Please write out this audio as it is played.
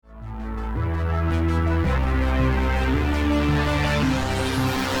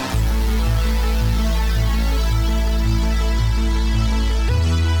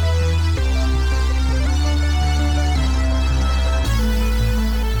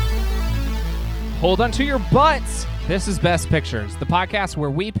Hold on to your butts. This is Best Pictures, the podcast where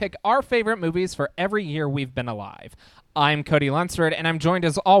we pick our favorite movies for every year we've been alive. I'm Cody Lunsford, and I'm joined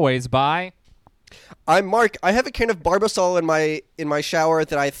as always by... I'm Mark. I have a can of Barbasol in my shower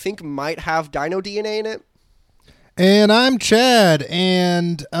that I think might have dino DNA in it. And I'm Chad,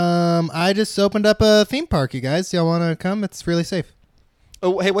 and I just opened up a theme park, you guys. Y'all want to come? It's really safe.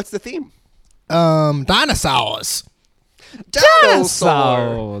 Oh, hey, what's the theme? Dinosaurs.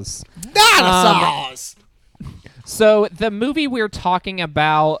 Dinosaurs. So the movie we're talking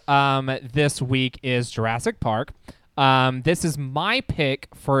about this week is Jurassic Park. This is my pick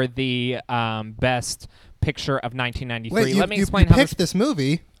for the Best Picture of 1993. Wait, Let me explain you how picked this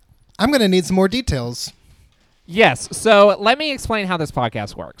movie. I'm going to need some more details. Yes, so let me explain how this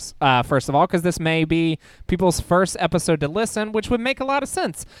podcast works, first of all, because this may be people's first episode to listen, which would make a lot of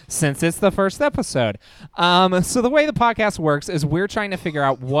sense, since it's the first episode. So the way the podcast works is we're trying to figure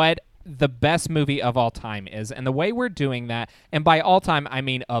out what the best movie of all time is, and the way we're doing that, and by all time, I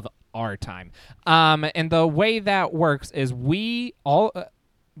mean of our time, and the way that works is we all...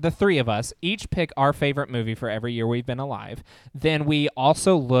 the three of us each pick our favorite movie for every year we've been alive. Then we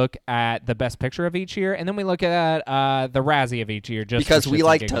also look at the best picture of each year, and then we look at the Razzie of each year. Just because for we shits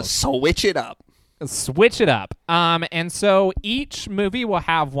like and to giggles. switch it up. Switch it up. And so each movie will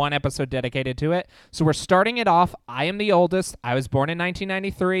have one episode dedicated to it. So we're starting it off. I am the oldest. I was born in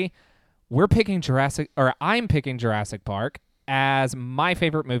 1993. I'm picking Jurassic Park as my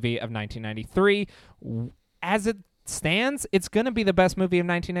favorite movie of 1993. As it stands, it's going to be the best movie of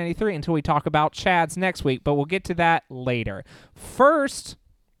 1993 until we talk about Chad's next week, but we'll get to that later. First,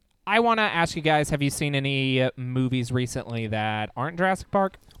 I want to ask you guys, have you seen any movies recently that aren't Jurassic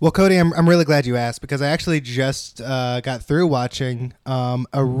Park? Well, Cody, I'm really glad you asked, because I actually just got through watching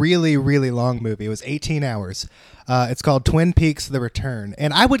a really, really long movie. It was 18 hours. It's called Twin Peaks: The Return,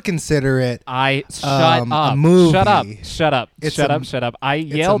 and I would consider it Shut up. a movie. Shut up. I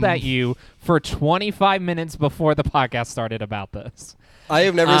yelled at you for 25 minutes before the podcast started about this. I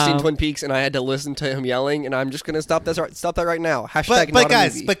have never seen Twin Peaks, and I had to listen to him yelling, and I'm just going to stop that right now. Hashtag but not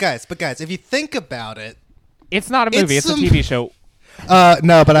guys, a movie. but guys, if you think about it, It's not a movie. It's a TV show.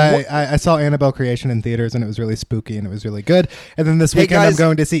 no, but I saw Annabelle Creation in theaters, and it was really spooky, and it was really good. And then this weekend guys. I'm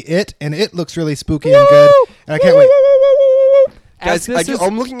going to see It, and it looks really spooky and good, and I can't wait. Guys,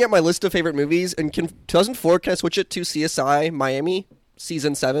 I'm looking at my list of favorite movies, and 2004, can I switch it to CSI Miami,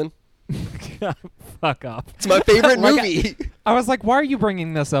 Season 7? Fuck off. It's my favorite movie. I was like, why are you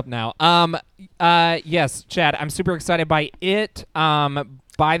bringing this up now? Yes, Chad, I'm super excited by it.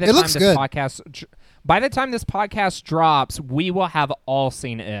 By the time this podcast drops, we will have all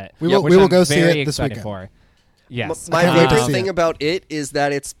seen it. We will go see it this weekend. For. Yes. My wait to favorite see thing it. about it is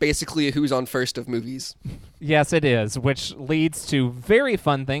that it's basically a Who's on First of movies. Yes, it is, which leads to very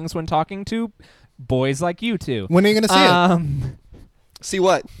fun things when talking to boys like you two. When are you going to see it? See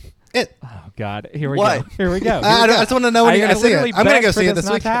what? It. Oh God, here we What? go. Here we go. I just want to know when you're going to see it. I'm going to go see it this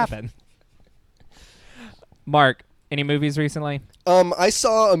week. weekend. Happen. Mark, any movies recently? I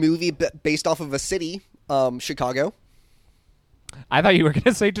saw a movie based off of a city, Chicago. I thought you were going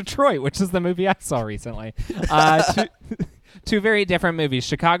to say Detroit, which is the movie I saw recently. Two very different movies.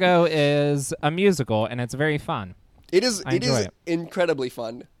 Chicago is a musical, and it's very fun. It is enjoy it. incredibly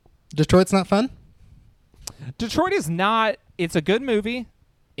fun. Detroit's not fun? Detroit is not. It's a good movie.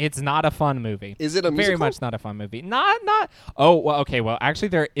 It's not a fun movie. Is it a Very musical? much not a fun movie. Not. Oh, well, okay. Well, actually,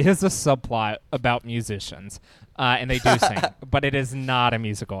 there is a subplot about musicians, and they do sing, but it is not a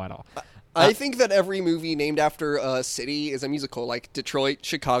musical at all. I think that every movie named after a city is a musical, like Detroit,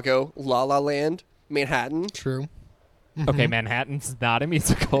 Chicago, La La Land, Manhattan. True. Okay, Manhattan's not a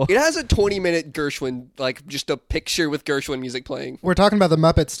musical. It has a 20-minute Gershwin, like just a picture with Gershwin music playing. We're talking about the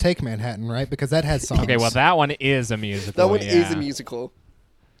Muppets Take Manhattan, right? Because that has songs. Okay, well, that one is a musical. That one yeah. is a musical.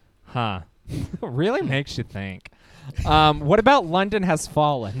 Huh. Really makes you think. What about London Has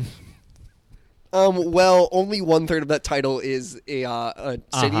Fallen? Well, only 1/3 of that title is a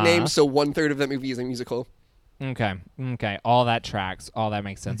city name, so 1/3 of that movie is a musical. Okay. All that tracks. All that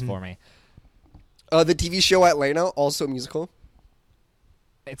makes sense for me. The TV show Atlanta, also a musical.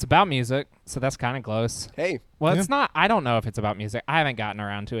 It's about music, so that's kind of close. Hey. Well, Yeah. it's not. I don't know if it's about music. I haven't gotten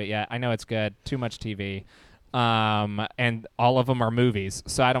around to it yet. I know it's good. Too much TV. And all of them are movies,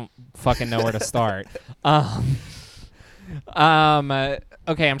 so I don't fucking know where to start.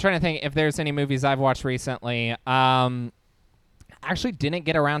 Okay, I'm trying to think if there's any movies I've watched recently. Actually didn't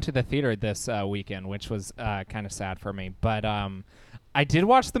get around to the theater this weekend, which was kind of sad for me. But I did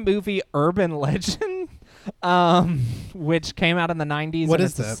watch the movie Urban Legend, which came out in the 90s. What and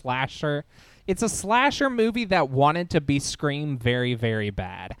is it's a that? slasher. it's a slasher movie that wanted to be Scream very, very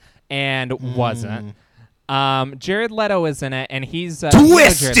bad and wasn't. Jared Leto is in it, and he's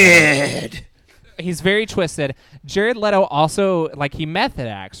twisted. He's very twisted. Jared Leto also, like, he method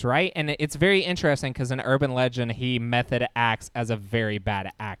acts, right? And it's very interesting because in Urban Legend, he method acts as a very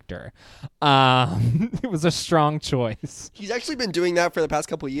bad actor. It was a strong choice. He's actually been doing that for the past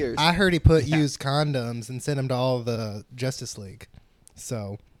couple of years. I heard he used condoms and sent them to all the Justice League.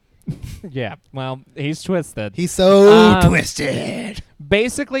 So... Yeah, well, he's twisted. He's so twisted.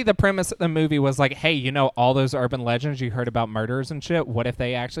 Basically, the premise of the movie was like, hey, you know, all those urban legends you heard about murders and shit, what if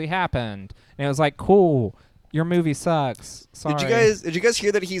they actually happened? And it was like, cool, your movie sucks. Sorry. Did you guys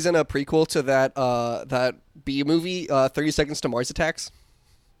hear that he's in a prequel to that B movie, 30 Seconds to Mars Attacks?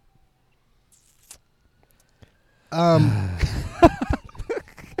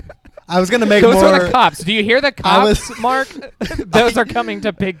 I was going to make those more... are the cops. Do you hear the cops, Mark? Those are coming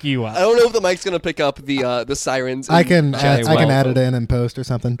to pick you up. I don't know if the mic's going to pick up the sirens. I can add it in and post or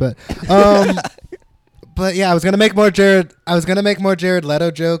something, but but yeah, I was going to make more Jared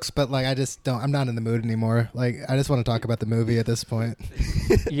Leto jokes, but like I'm not in the mood anymore. Like I just want to talk about the movie at this point.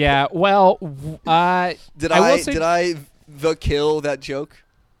 Yeah, well, did I kill that joke?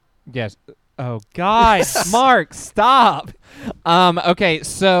 Yes. Oh, God. Mark, stop. Okay,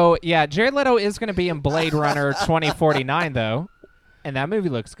 so, yeah, Jared Leto is going to be in Blade Runner 2049, though. And that movie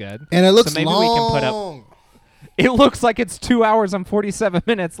looks good. And it looks so maybe long. We can put up. It looks like it's 2 hours and 47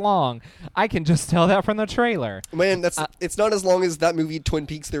 minutes long. I can just tell that from the trailer. Man, it's not as long as that movie Twin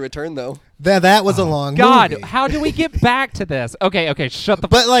Peaks: The Return, though. That was a long God, movie. how do we get back to this? Okay, shut the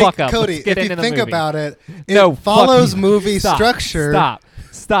fuck up. Cody, Let's get if into you the think movie. about it, it follows movie structure.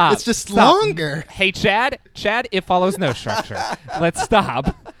 Stop. It's just longer. Hey, Chad, it follows no structure. Let's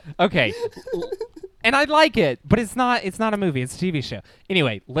stop. Okay. And I like it, but it's not a movie. It's a TV show.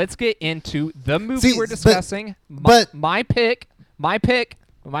 Anyway, let's get into the movie we're discussing. But my pick. But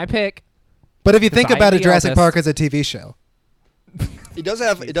if you think about it, Jurassic Park is a TV show. It does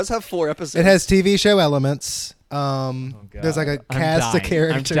have 4 episodes. It has TV show elements. There's like a cast of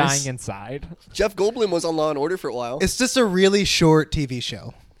characters. I'm dying inside. Jeff Goldblum was on Law and Order for a while. It's just a really short TV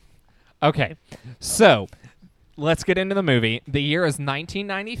show. Okay, so let's get into the movie. The year is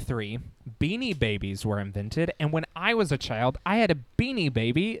 1993. Beanie Babies were invented, and when I was a child, I had a Beanie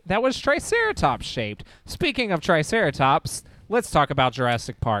Baby that was Triceratops shaped. Speaking of Triceratops, let's talk about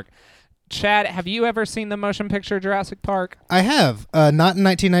Jurassic Park. Chad, have you ever seen the motion picture Jurassic Park? I have. Not in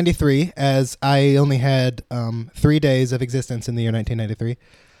 1993, as I only had 3 days of existence in the year 1993.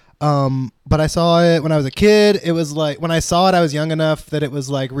 But I saw it when I was a kid. It was like, when I saw it, I was young enough that it was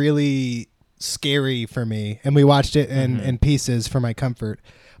like really scary for me. And we watched it in pieces for my comfort.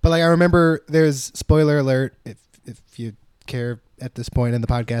 But like, I remember there's, spoiler alert, if you care at this point in the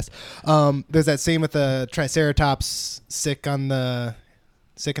podcast, there's that scene with the Triceratops sick in the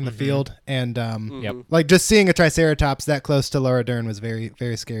field. And like just seeing a Triceratops that close to Laura Dern was very,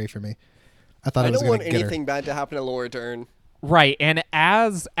 very scary for me. I thought I was going to get her. I don't want anything bad to happen to Laura Dern. Right, and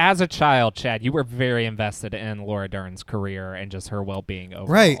as a child, Chad, you were very invested in Laura Dern's career and just her well-being overall.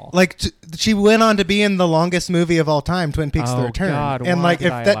 Right, like she went on to be in the longest movie of all time, Twin Peaks: The Return. God, and like, if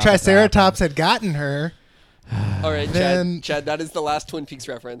that Triceratops had gotten her, all right, then Chad, that is the last Twin Peaks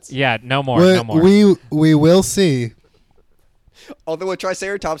reference. Yeah, no more. We will see. Although a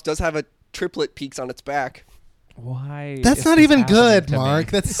Triceratops does have a triplet peaks on its back. Why? That's not even good, Mark.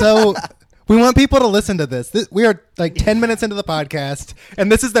 That's so. We want people to listen to this. We are like 10 minutes into the podcast, and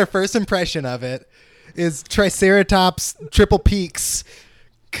this is their first impression of it, is Triceratops triple peaks.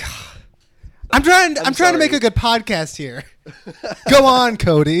 God. I'm trying to make a good podcast here. Go on,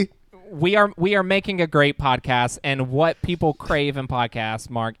 Cody. We are making a great podcast, and what people crave in podcasts,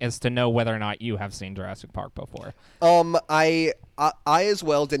 Mark, is to know whether or not you have seen Jurassic Park before. I as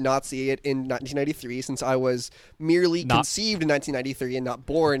well did not see it in 1993, since I was merely conceived in 1993 and not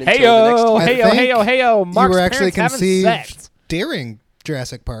born until the next year. Heyo. You were actually conceived during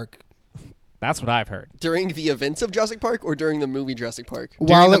Jurassic Park. That's what I've heard. During the events of Jurassic Park or during the movie Jurassic Park?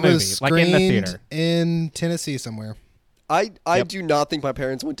 While it was screened like in the theater. In Tennessee somewhere. I do not think my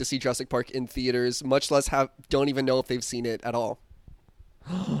parents went to see Jurassic Park in theaters, much less don't even know if they've seen it at all.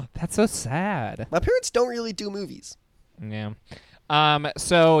 That's so sad. My parents don't really do movies. Yeah.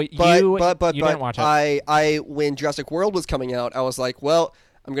 So you didn't watch it. When Jurassic World was coming out, I was like, well,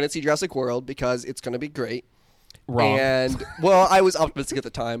 I'm going to see Jurassic World because it's going to be great. Wrong. And, well, I was optimistic at the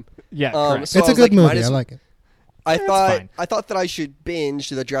time. Yeah, correct. So it's a good movie. I like it. I thought that I should binge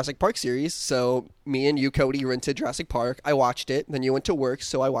the Jurassic Park series. So me and you, Cody, rented Jurassic Park. I watched it. Then you went to work,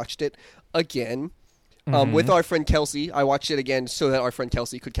 so I watched it again. With our friend Kelsey. I watched it again so that our friend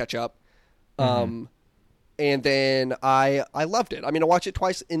Kelsey could catch up. And then I loved it. I mean, I watched it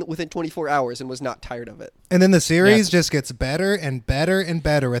twice within 24 hours and was not tired of it. And then the series just gets better and better and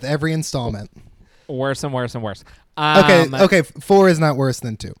better with every installment. Worse and worse and worse. Okay, 4 is not worse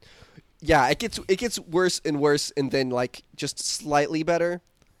than 2. Yeah, it gets worse and worse, and then like just slightly better.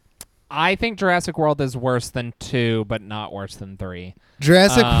 I think Jurassic World is worse than 2, but not worse than 3.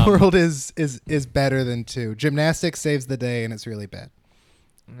 Jurassic World is better than 2. Gymnastics saves the day, and it's really bad.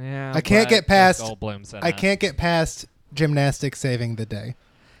 Yeah, I can't get past. Goldblum's in I it. can't get past gymnastics saving the day.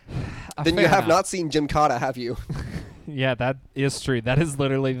 Then you have not seen Gymkata, have you? Yeah, that is true. That is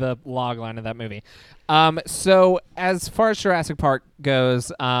literally the log line of that movie. So as far as Jurassic Park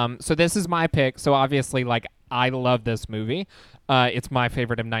goes, so this is my pick. So obviously, like, I love this movie. It's my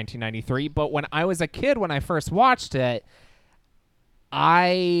favorite of 1993. But when I was a kid, when I first watched it,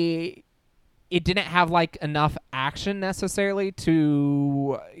 it didn't have like enough action necessarily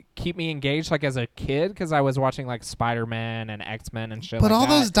to keep me engaged like as a kid, because I was watching like Spider-Man and X-Men and shit But like all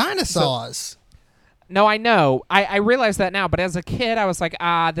that. those dinosaurs. No, I know. I realize that now, but as a kid I was like,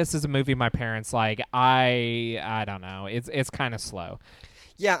 this is a movie my parents like. I don't know. It's kind of slow.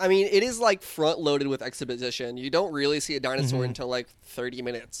 Yeah, I mean, it is like front loaded with exposition. You don't really see a dinosaur until like 30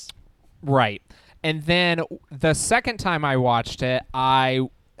 minutes. Right. And then the second time I watched it, I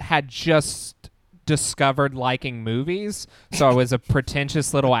had just discovered liking movies, so I was a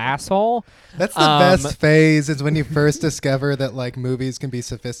pretentious little asshole. That's the best phase, is when you first discover that like movies can be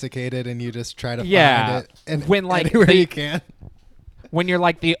sophisticated and you just try to find it and when like anywhere you can. When you're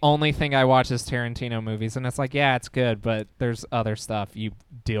like, the only thing I watch is Tarantino movies, and it's like, yeah, it's good, but there's other stuff, you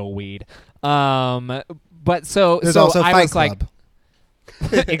dillweed. But so There's so also I Fight was Club.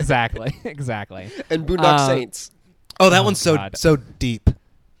 like exactly. And Boondock Saints. Oh, that one's God. so deep.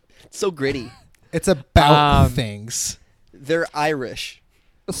 So gritty. It's about things. They're Irish.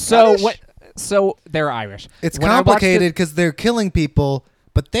 So Scottish? what? So they're Irish. It's When I watched complicated because they're killing people,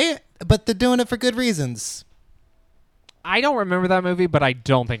 but they're doing it for good reasons. I don't remember that movie, but I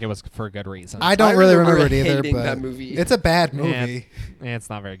don't think it was for good reason. I don't really remember it either, hating but that movie. it's a bad movie. It's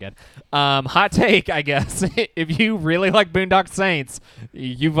not very good. Hot take, I guess. If you really like Boondock Saints,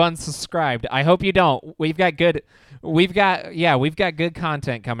 you've unsubscribed. I hope you don't. We've got good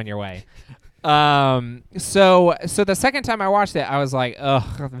content coming your way. So the second time I watched it, I was like,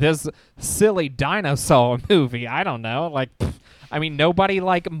 ugh, this silly dinosaur movie. I don't know. Like, I mean, nobody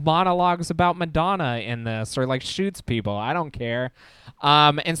like monologues about Madonna in this or like shoots people. I don't care.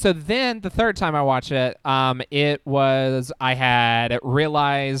 And so then the third time I watched it, I had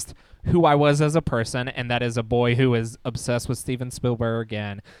realized who I was as a person, and that is a boy who is obsessed with Steven Spielberg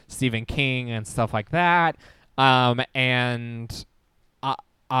and Stephen King and stuff like that. And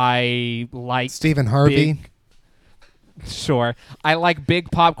I like Stephen Harvey. Sure. I like big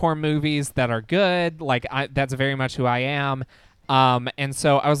popcorn movies that are good. Like, that's very much who I am. And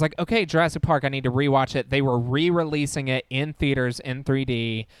so I was like, okay, Jurassic Park, I need to rewatch it. They were re-releasing it in theaters in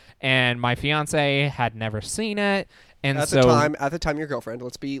 3D, and my fiance had never seen it. And at the time, your girlfriend.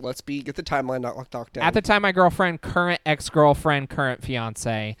 Get the timeline knocked down. At the time, my girlfriend, current ex-girlfriend, current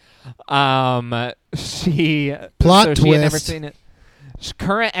fiance, she Plot she had never twist. seen it.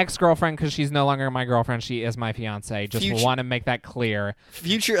 Current ex-girlfriend, because she's no longer my girlfriend. She is my fiance. Just want to make that clear.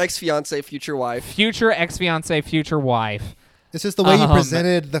 Future ex-fiance, future wife. Future ex-fiance, future wife. It's just the way you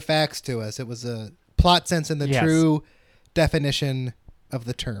presented the facts to us. It was a plot sense in the true definition of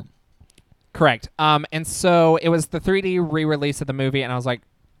the term. Correct. And so it was the 3D re-release of the movie, and I was like,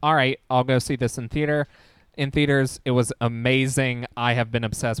 all right, I'll go see this in theaters. It was amazing. I have been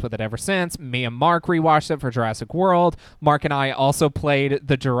obsessed with it ever since. Me and Mark rewatched it for Jurassic World. Mark and I also played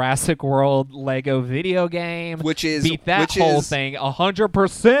the Jurassic World Lego video game. Beat that whole thing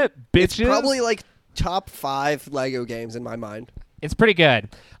 100%, bitches. It's probably like top 5 Lego games in my mind. It's pretty good.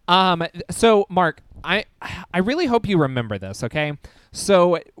 So Mark, I really hope you remember this, okay?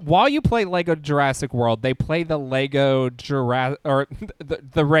 So while you play Lego Jurassic World, they play the Lego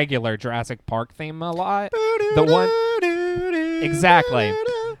the regular Jurassic Park theme a lot. The one exactly.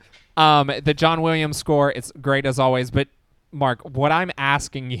 The John Williams score, it's great as always. But Mark, what I'm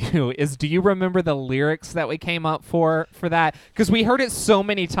asking you is, do you remember the lyrics that we came up for that? Because we heard it so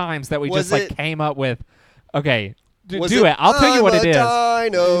many times that we came up with. Okay. Do it. I'll tell you what it is.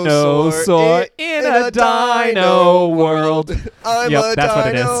 Dinosaur in a dino world. That's what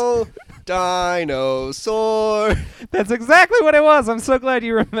it is. Dinosaur. That's exactly what it was. I'm so glad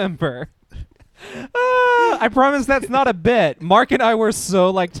you remember. I promise that's not a bit. Mark and I were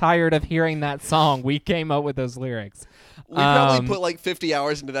so tired of hearing that song. We came up with those lyrics. We probably put 50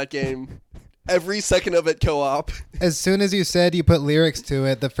 hours into that game every second of it co-op. As soon as you said you put lyrics to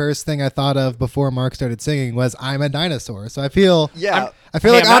it, the first thing I thought of before Mark started singing was "I'm a dinosaur." So I feel like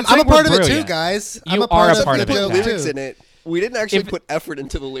I'm a part of it too, guys. You I'm a part are a part of it. Put Chad. lyrics in it. We didn't actually put effort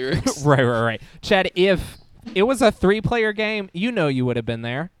into the lyrics. Right. Chad, if it was a 3-player game, you would have been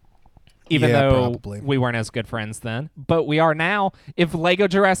there. Even though probably. we weren't as good friends then. But we are now. If Lego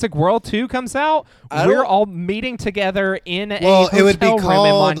Jurassic World 2 comes out, we're all meeting together in a hotel room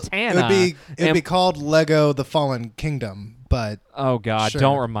in Montana. It would be called Lego The Fallen Kingdom, but... Oh, God, sure.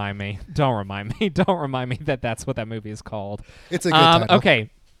 Don't remind me. Don't remind me that that's what that movie is called. It's a good title. Okay.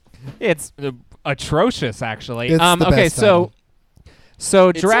 It's atrocious, actually. It's the best title. So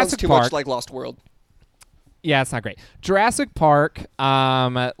It Jurassic sounds too Park... much like Lost World. Yeah, it's not great. Jurassic Park.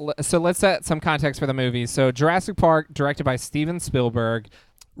 So let's set some context for the movie. So Jurassic Park, directed by Steven Spielberg.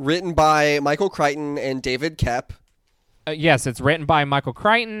 Written by Michael Crichton and David Koepp. Yes, it's written by Michael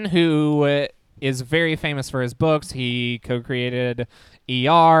Crichton, who is very famous for his books. He co-created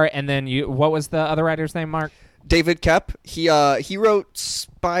ER, and then what was the other writer's name, Mark? David Koepp. He wrote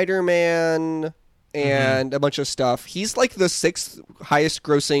Spider-Man and a bunch of stuff. He's like the 6th highest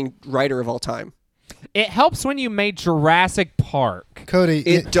grossing writer of all time. It helps when you made Jurassic Park. Cody,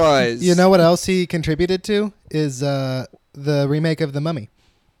 It does. You know what else he contributed to is the remake of The Mummy.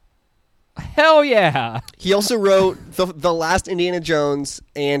 Hell yeah. He also wrote the last Indiana Jones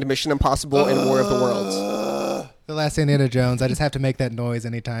and Mission Impossible and War of the Worlds. The last Indiana Jones. I just have to make that noise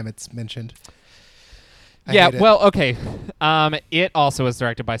anytime it's mentioned. I Yeah, hate it. well, okay. It also was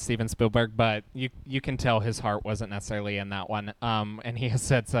directed by Steven Spielberg, but you can tell his heart wasn't necessarily in that one. And he has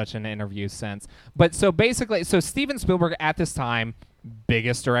said such in interviews since. But so basically, Steven Spielberg at this time,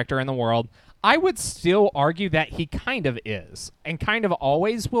 biggest director in the world, I would still argue that he kind of is, and kind of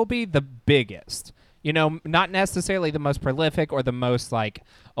always will be the biggest. You know, not necessarily the most prolific or the most like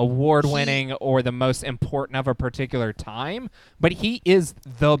award-winning or the most important of a particular time, but he is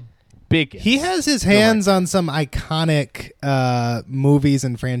the biggest. He has his hands on some iconic movies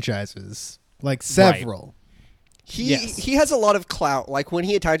and franchises, like several. He has a lot of clout. Like when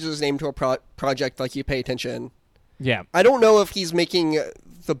he attaches his name to a project, like you pay attention. Yeah. I don't know if he's making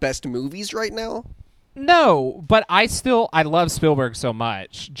the best movies right now. No, but I love Spielberg so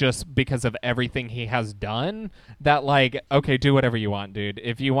much just because of everything he has done that, like, okay, do whatever you want, dude.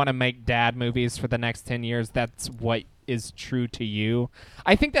 If you want to make dad movies for the next 10 years, that's what is true to you.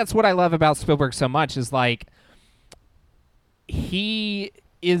 I think that's what I love about Spielberg so much is, like, he's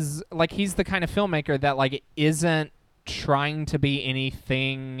the kind of filmmaker that, like, isn't trying to be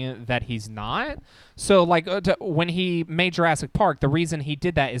anything that he's not. So like when he made Jurassic Park, the reason he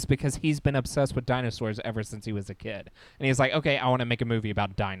did that is because he's been obsessed with dinosaurs ever since he was a kid, and he's like, okay, I want to make a movie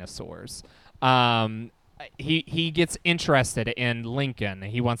about dinosaurs. He gets interested in Lincoln.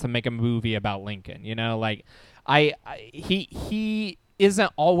 He wants to make a movie about Lincoln, you know, like he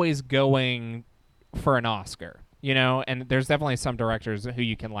isn't always going for an Oscar. You know, and there's definitely some directors who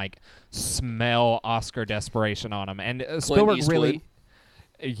you can, like, smell Oscar desperation on them. And Spielberg really...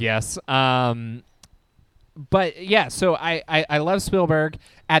 Yes. But, yeah, so I love Spielberg.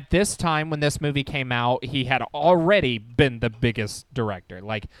 At this time when this movie came out, he had already been the biggest director.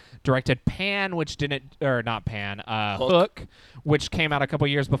 Like, directed Pan, which didn't... Or not Pan. Hook, which came out a couple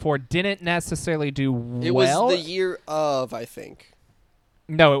years before, didn't necessarily do well. It was the year of, I think.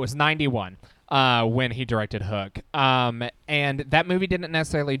 No, it was 91. When he directed Hook. And that movie didn't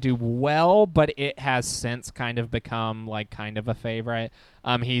necessarily do well, but it has since kind of become like kind of a favorite.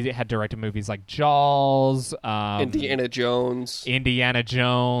 He had directed movies like Jaws, Indiana Jones,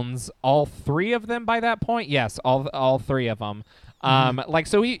 all 3 of them by that point. Yes, all 3 of them. Like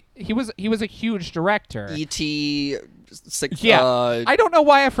so he was a huge director. E.T. I don't know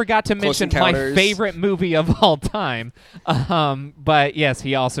why I forgot to mention my favorite movie of all time. But yes,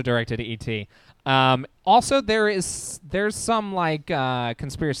 he also directed E.T. Also, there's some like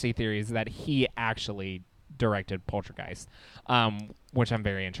conspiracy theories that he actually directed Poltergeist, which I'm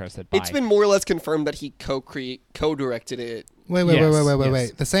very interested by. It's been more or less confirmed that he co-directed it. Wait.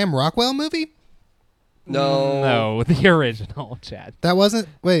 The Sam Rockwell movie? No, the original, Chad. That wasn't.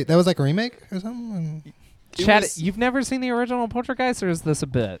 Wait, that was like a remake or something. Chad, you've never seen the original Poltergeist, or is this a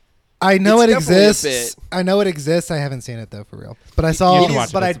bit? I know it It's definitely exists. a bit. I know it exists. I haven't seen it though, for real. But I saw.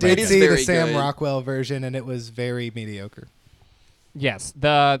 But I did It is see the very Sam good. Rockwell version, and it was very mediocre. Yes,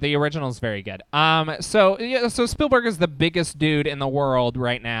 the original is very good. So Spielberg is the biggest dude in the world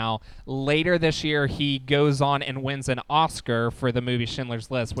right now. Later this year, he goes on and wins an Oscar for the movie Schindler's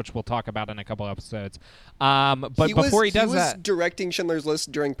List, which we'll talk about in a couple episodes. But before he does that, directing Schindler's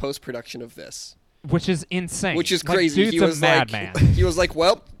List during post-production of this, which is insane, which is like, crazy. Dude's He was a madman. He was like,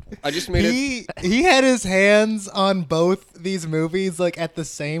 well, I just made it. He had his hands on both these movies like at the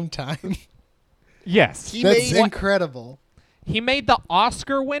same time. Yes. That's incredible. He made the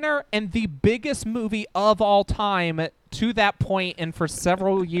Oscar winner and the biggest movie of all time to that point and for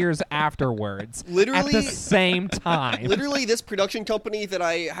several years afterwards. Literally at the same time. Literally, this production company that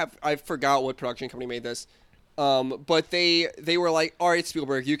I forgot what production company made this. But they were like, all right,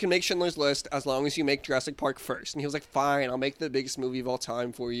 Spielberg, you can make Schindler's List as long as you make Jurassic Park first. And he was like, fine, I'll make the biggest movie of all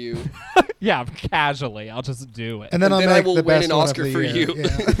time for you. Yeah, casually. I'll just do it. And then I'll I make will the win best an one of Oscar the for year. you.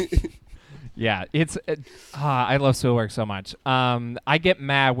 Yeah. Yeah, I love Spielberg so much. I get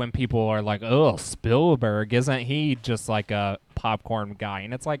mad when people are like, "Oh, Spielberg, isn't he just like a popcorn guy?"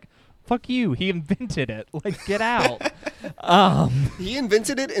 And it's like, "Fuck you! He invented it. Like, get out." He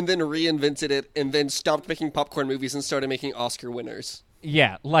invented it and then reinvented it and then stopped making popcorn movies and started making Oscar winners.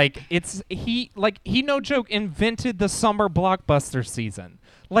 Yeah, like he no joke invented the summer blockbuster season.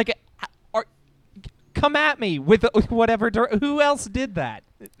 Like, come at me with whatever. Who else did that?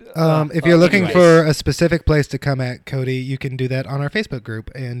 If you're looking anyways. for a specific place to come at Cody, you can do that on our Facebook group,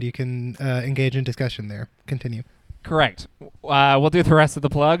 and you can engage in discussion there. Continue. Correct. We'll do the rest of the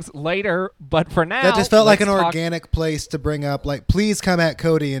plugs later, but for now, That just felt like an let's talk- organic place to bring up. Like, please come at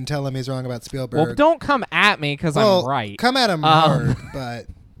Cody and tell him he's wrong about Spielberg. Well, don't come at me because I'm right. Come at him hard, but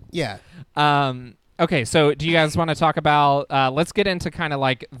yeah. Okay, so do you guys want to talk about? Let's get into kind of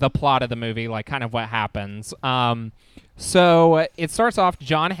like the plot of the movie, like kind of what happens. So it starts off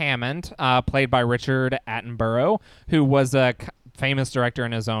John Hammond, played by Richard Attenborough, who was a famous director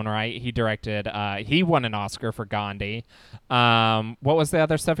in his own right. He directed. He won an Oscar for Gandhi. What was the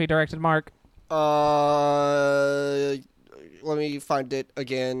other stuff he directed, Mark? Let me find it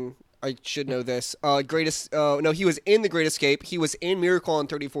again. I should know this. No, he was in The Great Escape. He was in Miracle on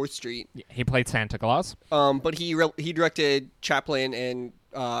 34th Street. He played Santa Claus. But he directed Chaplin and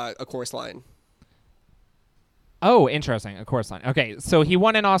A Chorus Line. Oh, interesting. A Chorus Line. Okay, so he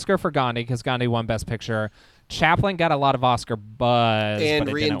won an Oscar for Gandhi because Gandhi won Best Picture. Chaplin got a lot of Oscar buzz And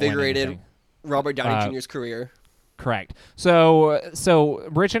but it didn't win reinvigorated anything. Robert Downey Jr.'s career. Correct. So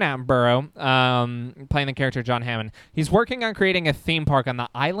Richard Attenborough, playing the character John Hammond, he's working on creating a theme park on the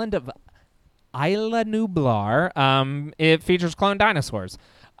island of Isla Nublar. It features clone dinosaurs.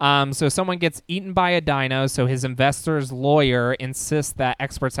 So someone gets eaten by a dino, so his investor's lawyer insists that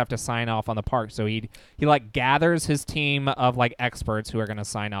experts have to sign off on the park. So he like gathers his team of like experts who are going to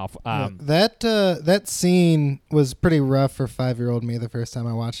sign off. That scene was pretty rough for 5-year-old me the first time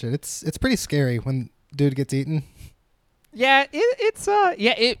I watched it. It's pretty scary when dude gets eaten. Yeah,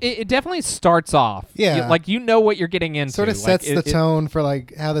 it definitely starts off. Yeah. Like you know what you're getting into. Sort of Like, sets the tone for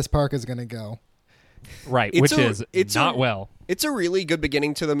like how this park is going to go. Right, It's which a- is it's not a- well. It's a really good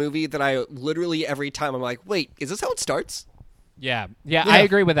beginning to the movie that I literally every time I'm like, wait, is this how it starts? Yeah, I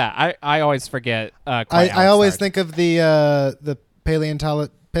agree with that. I always forget. I always think of the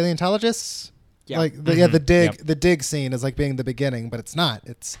paleontologists. Yeah. Like the the dig scene is like being the beginning, but it's not.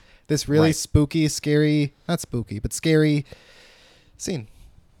 It's this really Right. spooky, scary, not spooky, but scary scene.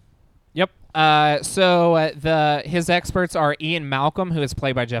 Yep. So his experts are Ian Malcolm, who is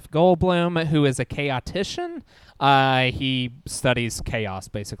played by Jeff Goldblum, who is a chaotician. He studies chaos,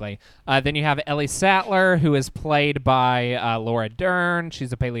 basically. Then you have Ellie Sattler, who is played by Laura Dern.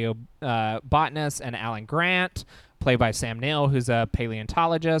 She's a paleobotanist, and Alan Grant, played by Sam Neill, who's a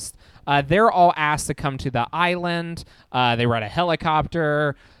paleontologist. They're all asked to come to the island. They ride a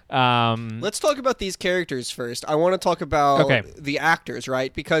helicopter. Let's talk about these characters first. I want to talk about the actors,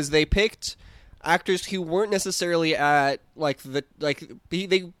 right? Because they picked actors who weren't necessarily at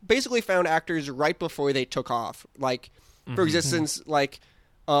they basically found actors right before they took off. Like for instance,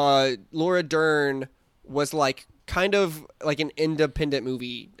 Laura Dern was like kind of like an independent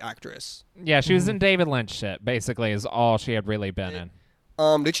movie actress. Yeah, she was in David Lynch shit, basically, is all she had really been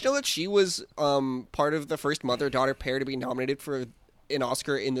in. Did you know that she was part of the first mother-daughter pair to be nominated for an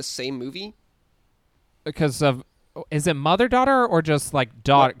Oscar in the same movie? Because of, is it mother-daughter or just like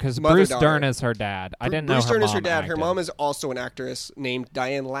daughter? Because Bruce Mother-daughter. Dern is her dad. I didn't know Bruce her Dern is mom her dad. acted. Her mom is also an actress named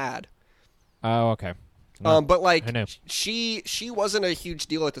Diane Ladd. Oh, okay. No, But like who knew? she wasn't a huge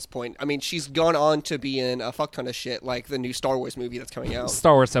deal at this point. I mean, she's gone on to be in a fuck ton of shit, like the new Star Wars movie that's coming out.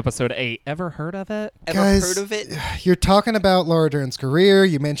 Star Wars Episode 8. Ever heard of it? Ever Guys, heard of it? You're talking about Laura Dern's career.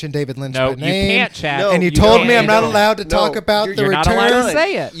 You mentioned David Lynch No, by you name. can't, Chad. No, And you you told can't. me I'm not No. allowed to No. talk about You're- the you're not return. allowed to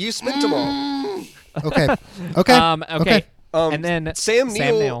say it. You spent them all. Okay. Okay. Okay. And then Sam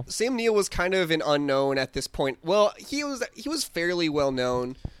Neill was kind of an unknown at this point. Well, he was fairly well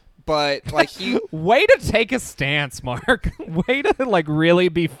known, but like he Way to take a stance, Mark. Way to like really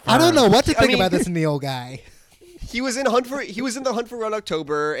be firm. I don't know what to think mean- about this Neil guy. He was in the Hunt for Red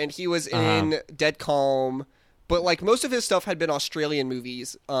October, and he was in Dead Calm. But like most of his stuff had been Australian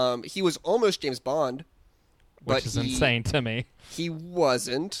movies. He was almost James Bond, which is insane to me. He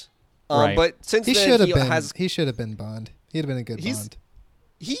wasn't. Right. But since he then, he should have been Bond. He'd have been a good Bond.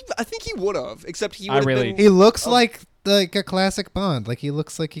 I think he would have, except he would have been. He looks like a classic Bond. Like he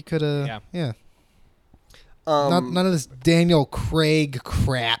looks like he could have. Yeah. None of this Daniel Craig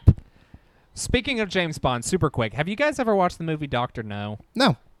crap. Speaking of James Bond, super quick, have you guys ever watched the movie Dr. No?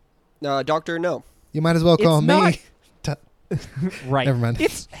 No. Dr. No. You might as well call me. Right. Never mind.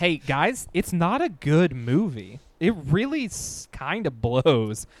 Hey, guys, it's not a good movie. It really kind of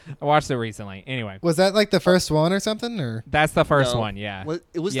blows. I watched it recently. Anyway. Was that like the first one or something? Or that's the first one, yeah.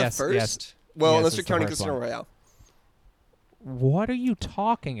 It was the first? Yes. Well, unless you're counting Casino Royale. What are you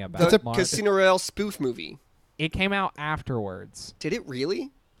talking about? The Casino Royale spoof movie. It came out afterwards. Did it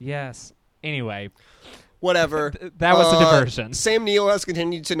really? Yes. Anyway. Whatever. That was a diversion. Sam Neill has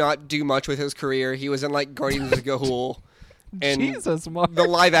continued to not do much with his career. He was in like Guardians of the Gahul. And Jesus, Mark. The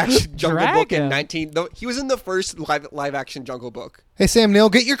live-action Jungle Book in he was in the first live-action Jungle Book. Hey, Sam Neill,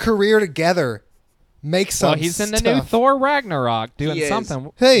 get your career together. Make some. Well, he's in the new Thor Ragnarok doing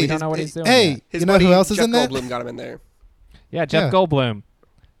something. Hey, we don't know what he's doing. Hey, you know who else is in that? Jeff Goldblum got him in there. Yeah, Jeff Goldblum.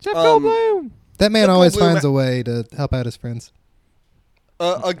 Jeff Goldblum. That man always finds a way to help out his friends.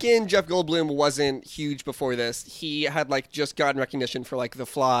 Again, Jeff Goldblum wasn't huge before this. He had like just gotten recognition for like The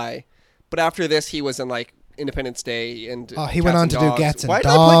Fly, but after this, he was in like Independence Day and he went on to do Cats and Dogs. Why did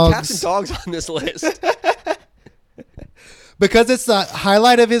I put Cats and Dogs on this list? Because it's the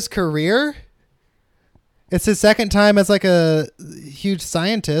highlight of his career. It's his second time as like a huge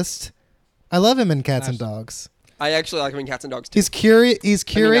scientist. I love him in Cats and Dogs. I actually like him in Cats and Dogs too. He's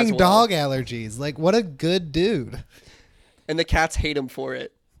curing dog allergies. Like, what a good dude. And the cats hate him for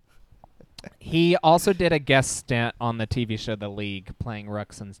it. He also did a guest stint on the TV show The League, playing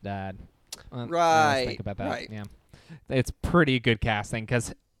Ruxin's dad. Right. Think about that. Right. Yeah, it's pretty good casting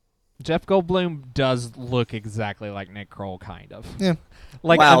because Jeff Goldblum does look exactly like Nick Kroll, kind of. Yeah.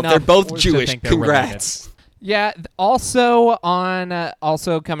 Like, wow, they're both Jewish. Congrats. Yeah. Also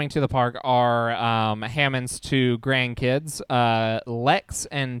coming to the park are Hammond's two grandkids, Lex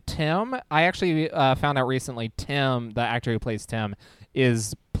and Tim. I actually found out recently Tim, the actor who plays Tim,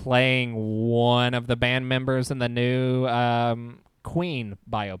 is playing one of the band members in the new Queen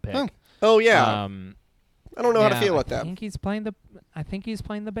biopic. Oh yeah. I don't know how to feel about that. I think he's playing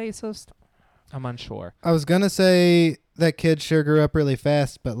the bassist. I'm unsure. I was gonna say that kid sure grew up really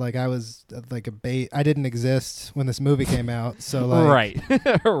fast, but like I was like I didn't exist when this movie came out, so like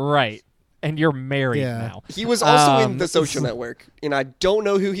right. And you're married now. He was also in The Social Network, and I don't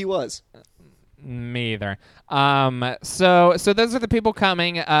know who he was. Me either. So those are the people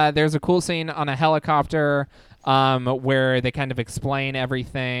coming. There's a cool scene on a helicopter where they kind of explain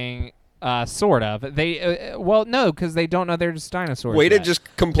everything. Sort of. They no, because they don't know they're just dinosaurs. Way to just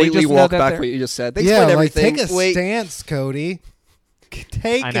completely walk back what you just said. They explain everything. Take a stance, Cody.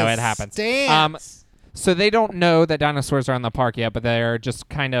 I know it happens. Stance. So they don't know that dinosaurs are in the park yet, but they're just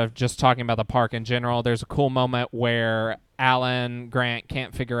kind of just talking about the park in general. There's a cool moment where Alan Grant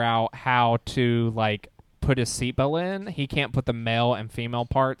can't figure out how to like put his seatbelt in. He can't put the male and female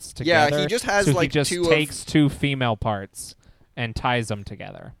parts together. Yeah, he just has so like he just takes two female parts and ties them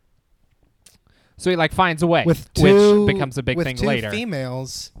together. So he like finds a way, which becomes a big thing later. With two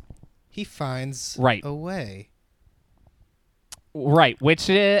females, he finds a way. Right, which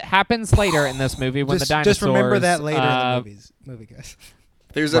happens later in this movie when the dinosaurs... Just remember that later in the movie, guys.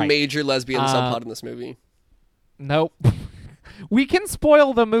 There's a major lesbian subplot in this movie. Nope. We can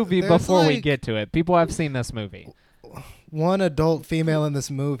spoil the movie before we get to it. People have seen this movie. One adult female in this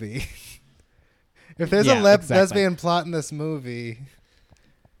movie. If there's a lesbian plot in this movie...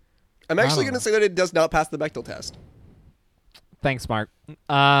 I'm actually going to say that it does not pass the Bechdel test. Thanks, Mark.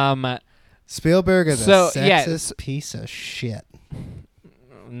 Spielberg is a sexist piece of shit.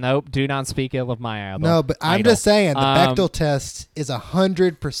 Nope, do not speak ill of my idol. No, but I'm just saying, the Bechdel test is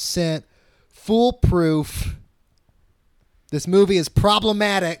 100% foolproof. This movie is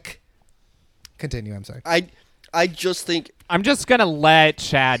problematic. Continue, I'm sorry. I just think... I'm just going to let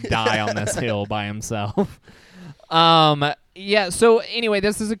Chad die on this hill by himself. Yeah, so anyway,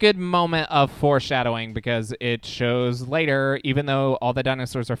 this is a good moment of foreshadowing because it shows later, even though all the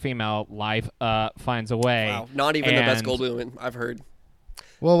dinosaurs are female, life finds a way. Wow, not even the best Goldblum I've heard.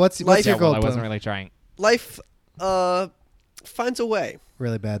 Well, what's your Goldblum? I wasn't really trying. Life finds a way.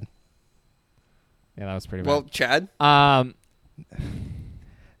 Really bad. Yeah, that was pretty bad. Well, Chad?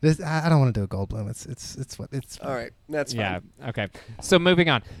 I don't want to do a Goldblum. It's what it's. All right, that's fine. Yeah. Okay. So moving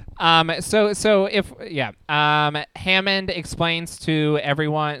on. Hammond explains to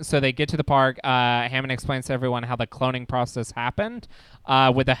everyone. So they get to the park. Hammond explains to everyone how the cloning process happened,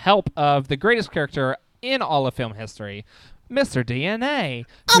 with the help of the greatest character in all of film history, Mr. DNA.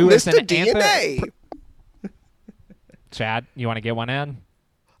 I'm Mr. DNA. Chad, you want to get one in?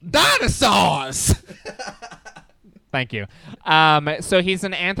 Dinosaurs. Thank you. So he's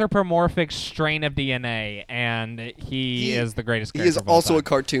an anthropomorphic strain of DNA, and he is the greatest character. He is of all also time. a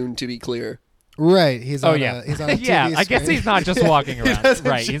cartoon, to be clear. Right. He's on he's on a TV yeah, screen. I guess he's not just walking around.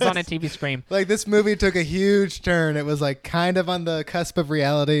 Right. He's on a just- TV screen. Like this movie took a huge turn. It was like kind of on the cusp of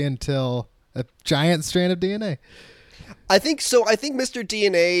reality until a giant strand of DNA. I think so. I think Mr.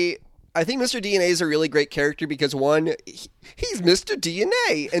 DNA is a really great character because one, he's Mr.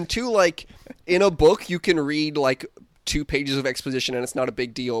 DNA, and two, like in a book you can read like 2 pages of exposition and it's not a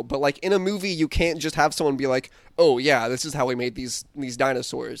big deal. But like in a movie, you can't just have someone be like, "Oh yeah, this is how we made these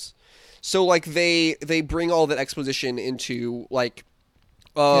dinosaurs." So like they bring all that exposition into like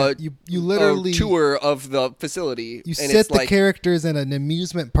You literally a tour of the facility. You and sit it's the like, characters in an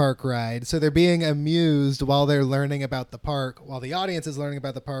amusement park ride, so they're being amused while they're learning about the park, while the audience is learning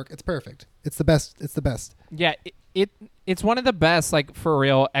about the park. It's perfect. It's the best. It's the best. Yeah, it's one of the best, like, for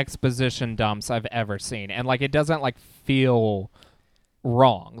real exposition dumps I've ever seen, and like it doesn't like feel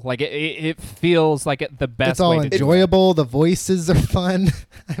wrong. Like it feels like the best. It's all way to do it. enjoyable. The voices are fun.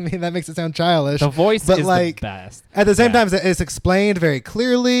 I mean, that makes it sound childish. The voice but is like, the best. At the same Yeah. time, it's explained very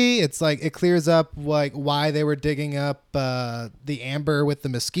clearly. It's like it clears up like why they were digging up the amber with the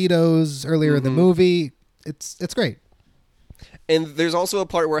mosquitoes earlier in the movie. It's great. And there's also a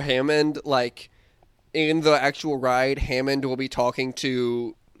part where Hammond, like, in the actual ride, Hammond will be talking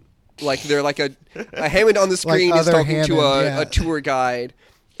to, like, they're like a Hammond on the screen is other talking to Hammond, a tour guide,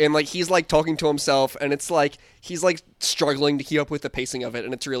 and like he's like talking to himself, and it's like he's like struggling to keep up with the pacing of it,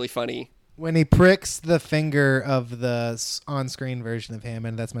 and it's really funny. When he pricks the finger of the on-screen version of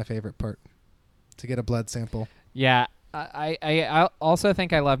Hammond, that's my favorite part. To get a blood sample. Yeah, I also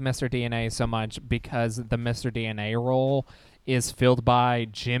think I love Mr. DNA so much because the Mr. DNA role is filled by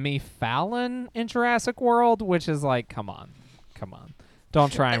Jimmy Fallon in Jurassic World, which is like, come on.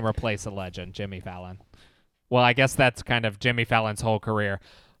 Don't try and replace a legend, Jimmy Fallon. Well, I guess that's kind of Jimmy Fallon's whole career.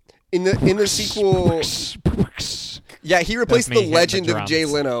 In the sequel, yeah, he replaced That's me the hitting legend the of Jay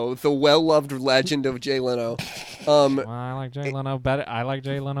drums. Leno, the well-loved legend of Jay Leno. Well, I like Jay Leno better. I like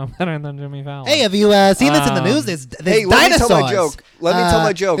Jay Leno better than Jimmy Fallon. Hey, have you seen this in the news? There's Hey, dinosaurs. let me tell my joke. Let me tell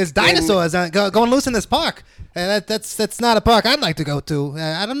my joke. There's dinosaurs going loose in this park. That's not a park I'd like to go to.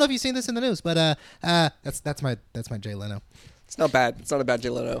 I don't know if you've seen this in the news, but that's my Jay Leno. It's not bad. It's not a bad Jay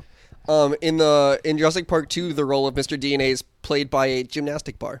Leno. In Jurassic Park 2, the role of Mr. DNA is played by a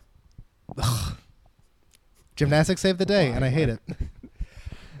gymnastic bar. Gymnastics saved the day, and I hate it.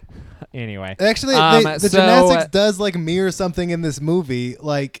 Anyway, Actually, the gymnastics does like mirror something in this movie,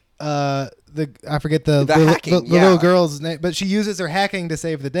 like I forget the hacking, little girl's name, but she uses her hacking to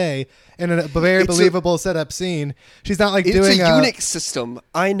save the day in a very believable setup scene. She's not like It's doing a Unix system.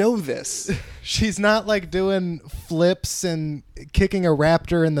 I know this. She's not like doing flips and kicking a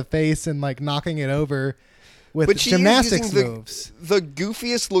raptor in the face and like knocking it over with But she gymnastics is using moves. the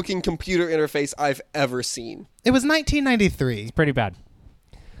goofiest looking computer interface I've ever seen. It was 1993. pretty bad.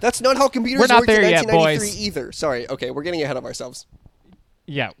 That's not how computers We're not worked in there yet, 1993 boys. either. Sorry. Okay, we're getting ahead of ourselves.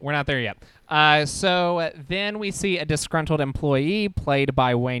 Yeah, we're not there yet. So then we see a disgruntled employee played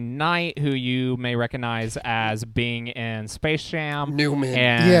by Wayne Knight, who you may recognize as being in Space Jam. Newman.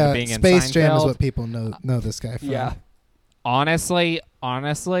 And Yeah, being in Space Jam is Seinfeld. what people know this guy from. Yeah. Honestly. Come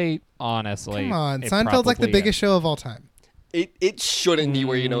on, it Seinfeld's like the probably biggest is. show of all time. It shouldn't be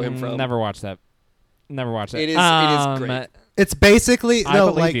where you know him from. Never watched that. It is great. It's basically I no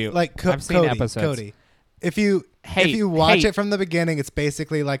believe like you. like I've seen Cody. episodes. Cody. If you watch it from the beginning, it's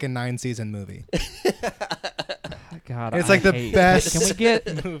basically like a 9-season movie. God, It's I like the hate- best Can we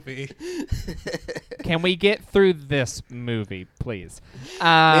get? movie. Can we get through this movie, please?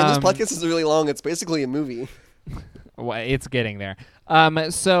 Man, this podcast is really long. It's basically a movie. Well, it's getting there.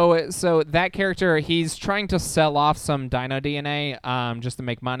 So that character, he's trying to sell off some dino DNA, just to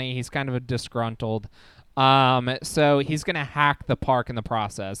make money. He's kind of a disgruntled. So he's gonna hack the park in the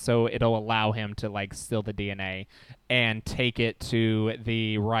process, so it'll allow him to like steal the DNA and take it to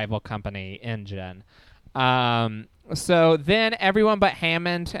the rival company, InGen. So then everyone but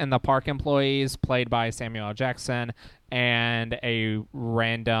Hammond and the park employees, played by Samuel L. Jackson, and a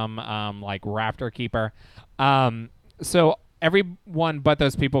random like raptor keeper. So everyone but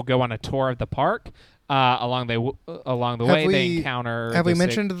those people go on a tour of the park. Along the way, they encounter. Have we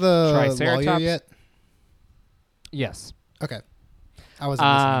mentioned the lawyer yet? Yes. Okay. I wasn't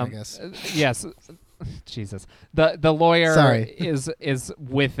listening, I guess. Yes. Jesus. The lawyer is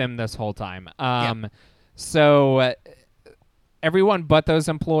with them this whole time. So everyone but those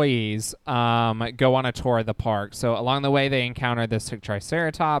employees go on a tour of the park. So along the way, they encounter the sick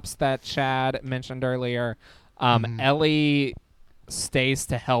Triceratops that Chad mentioned earlier. Ellie stays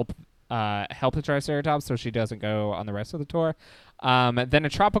to help the Triceratops so she doesn't go on the rest of the tour. Then a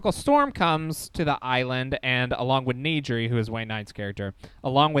tropical storm comes to the island, and along with Neidry, who is Wayne Knight's character,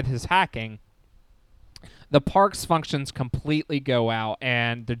 along with his hacking, the park's functions completely go out,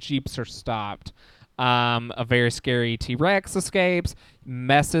 and the jeeps are stopped. A very scary T-Rex escapes,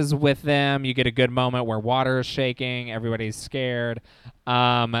 messes with them. You get a good moment where water is shaking. Everybody's scared.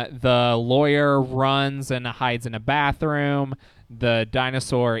 The lawyer runs and hides in a bathroom. The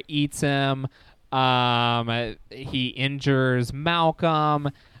dinosaur eats him. He injures Malcolm.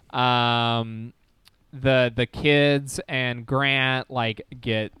 The kids and Grant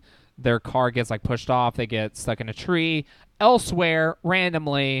get their car gets pushed off. They get stuck in a tree. Elsewhere,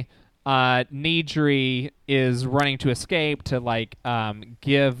 randomly, Neidry is running to escape to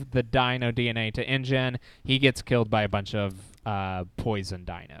give the dino DNA to InGen. He gets killed by a bunch of poison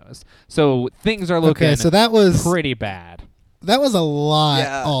dinos. So things are looking that was pretty bad. That was a lot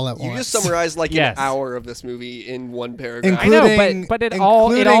all at once. You just summarized an hour of this movie in one paragraph. I know, but it all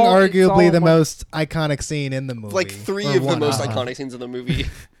arguably the most iconic scene in the movie. Three of the most iconic scenes in the movie.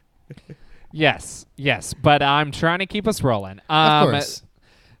 Yes, but I'm trying to keep us rolling. Of course.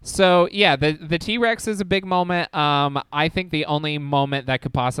 So yeah, the T-Rex is a big moment. I think the only moment that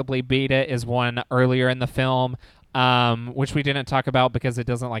could possibly beat it is one earlier in the film, which we didn't talk about because it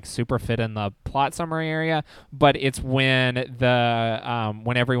doesn't super fit in the plot summary area. But it's when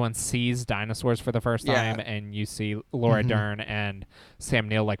when everyone sees dinosaurs for the first time, and you see Laura Dern and Sam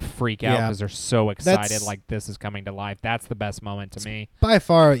Neill freak out because they're so excited, this is coming to life. That's the best moment to me. By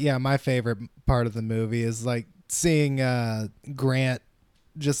far, my favorite part of the movie is seeing Grant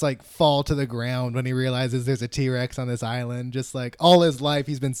just fall to the ground when he realizes there's a T-Rex on this island. Just all his life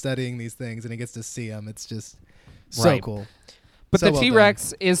he's been studying these things, and he gets to see them. It's just so cool. But the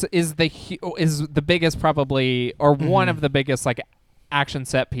T-Rex is the biggest probably, or one of the biggest action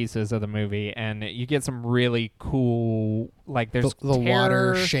set pieces of the movie, and you get some really cool there's the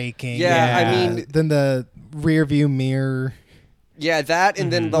water shaking. Yeah, I mean, then the rear view mirror. Yeah, that, and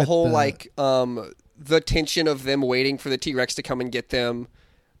then the whole the tension of them waiting for the T-Rex to come and get them,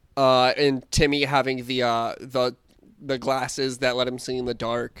 and Timmy having the glasses that let him see in the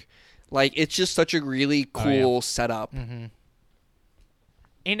dark. It's just such a really cool setup. Mm-hmm.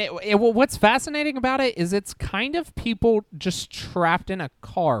 And what's fascinating about it is it's kind of people just trapped in a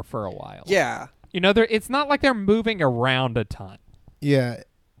car for a while. Yeah. It's not like they're moving around a ton. Yeah.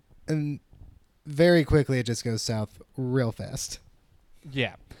 And very quickly it just goes south real fast.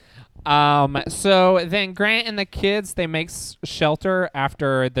 Yeah. So then Grant and the kids, they make shelter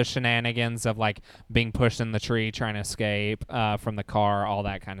after the shenanigans of being pushed in the tree, trying to escape from the car, all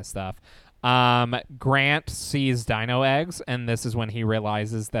that kind of stuff. Grant sees dino eggs, and this is when he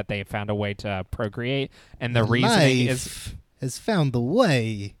realizes that they found a way to procreate. And the reasoning has found the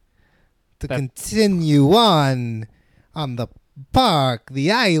way to continue on the park,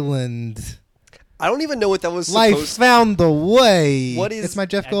 the island. I don't even know what that was supposed to... Life found the way. What is... It's my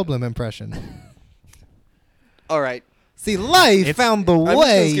Jeff Goldblum impression. All right. See, life found the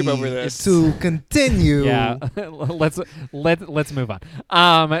way to continue. Yeah, let's move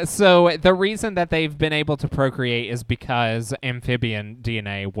on. So the reason that they've been able to procreate is because amphibian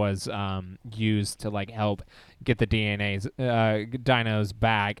DNA was used to help get the dinos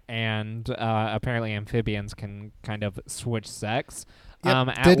back, and apparently amphibians can kind of switch sex.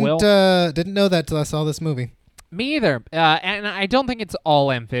 At will. Didn't know that till I saw this movie. Me either. And I don't think it's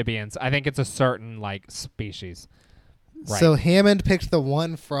all amphibians. I think it's a certain species. Right. So Hammond picked the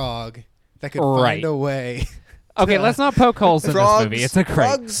one frog that could find a way. Okay, let's not poke holes in this movie. It's a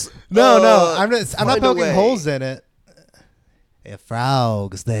crate. No, I'm not poking holes in it.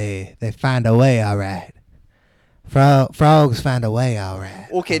 Frogs, they find a way, all right. Frogs find a way, all right.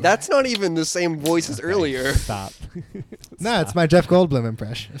 Okay, that's not even the same voice as earlier. Stop. No, it's my Jeff Goldblum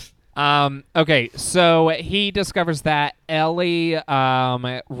impression. Okay, so he discovers that Ellie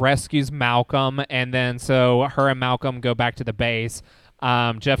rescues Malcolm, and then so her and Malcolm go back to the base.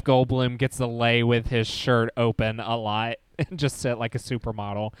 Jeff Goldblum gets to lay with his shirt open a lot, just sit like a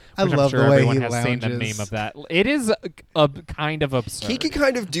supermodel. I which love I'm sure the way everyone he has lounges. seen the meme of that. It is a kind of absurd. He can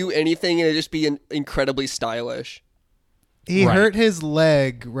kind of do anything and it just be incredibly stylish. He Right. hurt his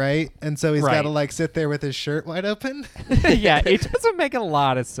leg, right? And so he's Right. got to like sit there with his shirt wide open. Yeah, it doesn't make a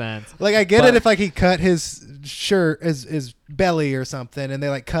lot of sense. Like I get But- it if like he cut his shirt, his belly or something, and they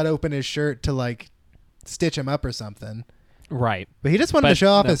like cut open his shirt to like stitch him up or something. Right. But he just wanted to But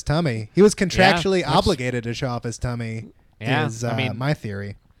show off no. his tummy. He was contractually which- obligated to show off his tummy. Yeah, is I mean- my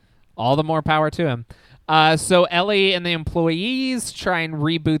theory. All the more power to him. So Ellie and the employees try and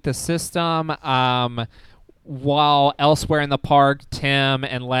reboot the system. While elsewhere in the park, Tim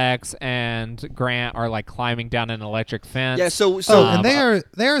and Lex and Grant are like climbing down an electric fence. Yeah, so And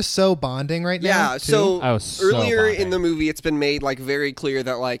they are so bonding right now. yeah, too. so Oh, so earlier bonding. in the movie, it's been made like very clear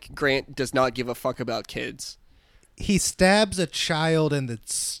that like Grant does not give a fuck about kids. he stabs a child in the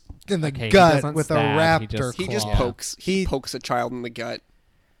Okay, he gut doesn't with stab, a he raptor. just- He just claw. pokes. He He- pokes a child in the gut.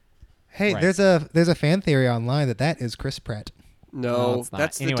 Hey, Right. there's a fan theory online that is Chris Pratt. No, it's not.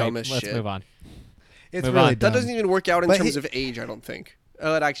 that's Anyway, the dumbest let's shit. move on. It's Move really on. dumb. That doesn't even work out in But terms he- of age. I don't think.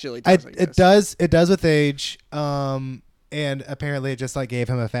 Oh, it actually does. I guess. It does with age. And apparently it just like gave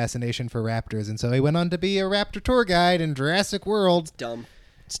him a fascination for raptors, and so he went on to be a raptor tour guide in Jurassic World. Dumb.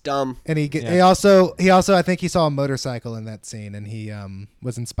 It's dumb. And he Yeah. he also I think he saw a motorcycle in that scene, and he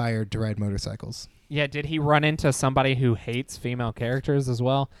was inspired to ride motorcycles. Yeah, did he run into somebody who hates female characters as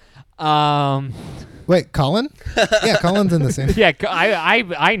well? Wait, Colin? Yeah, Colin's in the scene. Yeah,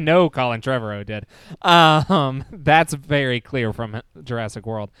 I know Colin Trevorrow did. That's very clear from Jurassic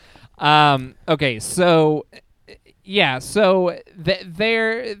World. Okay, so yeah, so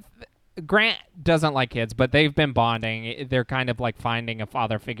Grant doesn't like kids, but they've been bonding. They're kind of like finding a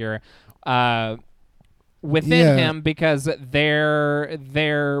father figure within Yeah. him because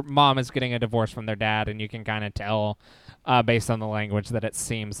their mom is getting a divorce from their dad, and you can kind of tell based on the language that it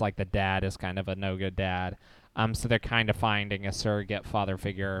seems like the dad is kind of a no good dad. So they're kind of finding a surrogate father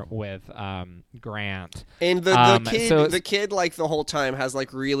figure with Grant. And so the kid, like the whole time, has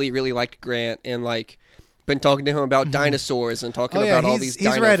like really, really liked Grant and like been talking to him about dinosaurs and talking about all these.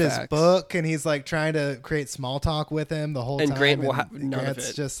 he's dino read facts. his book, and he's like trying to create small talk with him the whole And time. Grant will have none of Grant's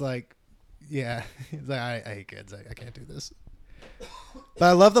it. just like, yeah, he's like, I hate kids. I can't do this. But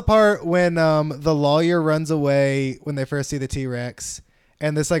I love the part when the lawyer runs away when they first see the T-Rex,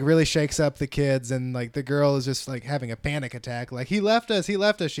 and this like really shakes up the kids, and like the girl is just like having a panic attack, like he left us.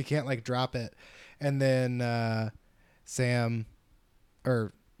 She can't like drop it, and then Sam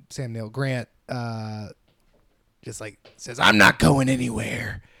Neill Grant just like says, "I'm not going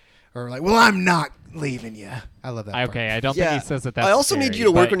anywhere," or like, "Well, I'm not leaving you." I love that. Okay, I don't Yeah. think he says that. That's I also need you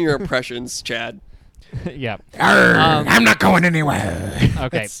to work but- on your impressions, Chad. yeah. I'm not going anywhere.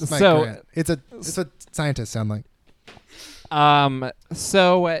 Okay, It's Mike so Grant. it's what scientists sound like.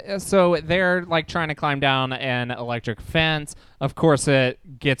 So they're like trying to climb down an electric fence. Of course,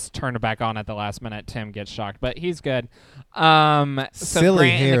 it gets turned back on at the last minute. Tim gets shocked, but he's good. So Silly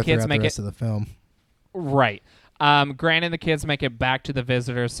Grant hair and the kids throughout make the rest it of the film. right. Grant and the kids make it back to the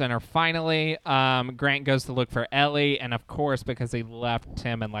visitor center finally. Grant goes to look for Ellie, and of course, because he left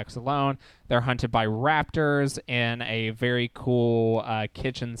Tim and Lex alone, they're hunted by raptors in a very cool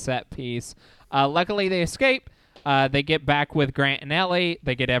kitchen set piece. Luckily, they escape. They get back with Grant and Ellie.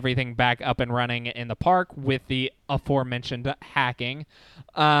 They get everything back up and running in the park with the aforementioned hacking.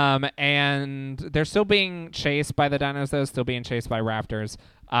 And they're still being chased by the dinos, though, still being chased by raptors.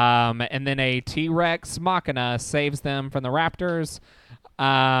 And then a T-Rex Machina saves them from the raptors.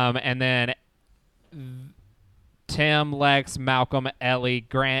 And then Tim, Lex, Malcolm, Ellie,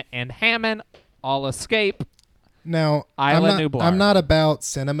 Grant, and Hammond all escape. Now, Isla Nublar. I'm not about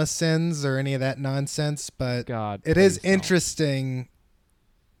cinema sins or any of that nonsense, but God, it is please don't.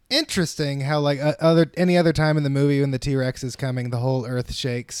 interesting how like any other time in the movie when the T-Rex is coming, the whole earth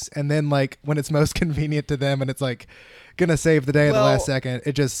shakes, and then like when it's most convenient to them and it's like gonna save the day at the Well, last second,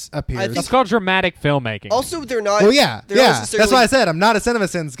 it just appears. think- That's called dramatic filmmaking. Also, they're not. well, yeah, they're not yeah. That's necessarily- why I said I'm not a cinema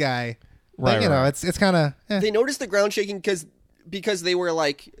sins guy. Right, But, you know, right. it's kind of. They noticed the ground shaking because they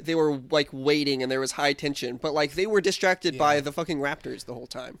were waiting and there was high tension, but like they were distracted by the fucking raptors the whole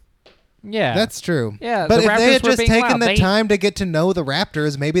time. yeah. That's true. Yeah, but the if they had Raptors were just being taken loud. the They- time to get to know the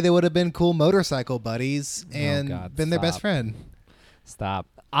Raptors, maybe they would have been cool motorcycle buddies and God, been their best stop. friend. Stop.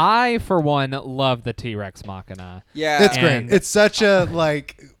 I, for one, love the T-Rex Machina. Yeah, It's And- great. It's such a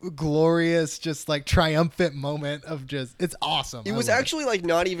like glorious, just like triumphant moment of just. It's awesome. It I was love actually like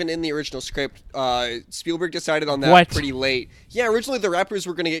not even in the original script. Spielberg decided on that What? pretty late. Yeah, originally the raptors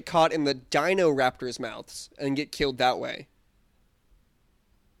were going to get caught in the dino raptors' mouths and get killed that way.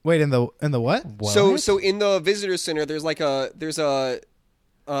 Wait, in the what? What? So in the visitor center, there's a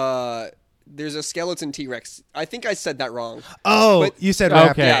there's a skeleton T-Rex. I think I said that wrong. Oh, but, you said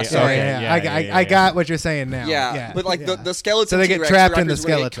raptor. Okay, Yeah, sorry. okay, I got what you're saying now. Yeah, but like the skeleton So they get T-Rex, trapped the in the raptors,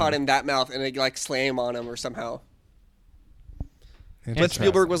 when they get skeleton. caught in that mouth and they like slam on him or somehow. But Interesting.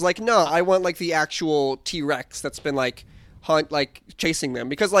 Spielberg was like, no, I want like the actual T-Rex that's been like chasing them,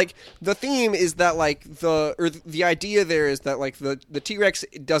 because like the theme is that like the idea there is that like the T-Rex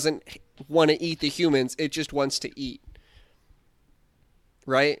doesn't want to eat the humans, it just wants to eat.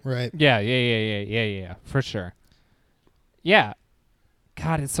 Right? Right. Yeah, for sure. Yeah.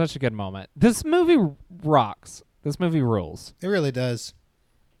 God, it's such a good moment. This movie rocks. This movie rules. It really does.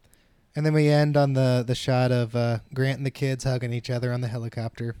 And then we end on the shot of Grant and the kids hugging each other on the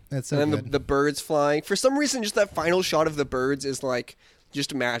helicopter. That's so and then good. the birds flying. For some reason, just that final shot of the birds is like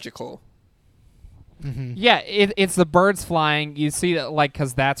just magical. Mm-hmm. Yeah, it's the birds flying. You see that, like,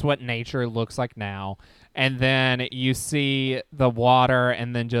 because that's what nature looks like now. And then you see the water,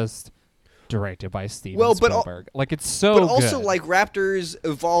 and then just directed by Steven Spielberg. Like, it's so But also, good. like, raptors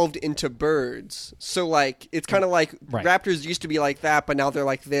evolved into birds. So, like, it's kind of like raptors used to be like that, but now they're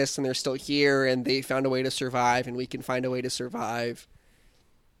like this, and they're still here, and they found a way to survive, and we can find a way to survive.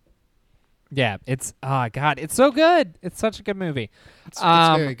 Yeah, it's, God, it's so good. It's such a good movie. It's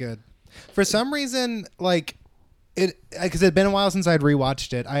very good. For some reason, like, because it had been a while since I'd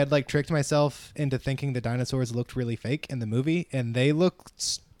rewatched it, I had like tricked myself into thinking the dinosaurs looked really fake in the movie, and they look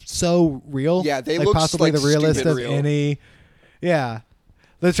so real. Yeah, they like look possibly like the realest stupid of real. any. Yeah,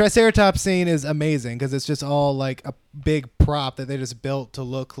 the Triceratops scene is amazing because it's just all like a big prop that they just built to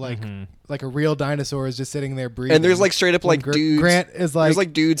look like a real dinosaur is just sitting there breathing. And there's like straight up like dudes. Grant is like there's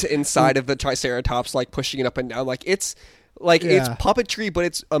like dudes inside of the Triceratops like pushing it up and down. Like it's it's puppetry, but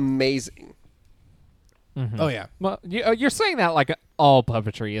it's amazing. Oh yeah. Well, you're saying that like all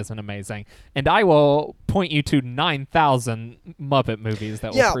puppetry isn't amazing, and I will point you to 9,000 Muppet movies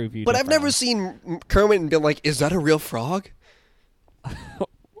that will prove you. But I've never seen Kermit and been like, "Is that a real frog?"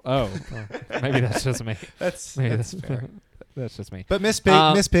 Maybe that's just me. That's fair. That's just me. But Miss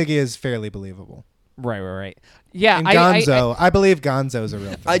Piggy is fairly believable. Right. Yeah, And Gonzo, I believe Gonzo's a real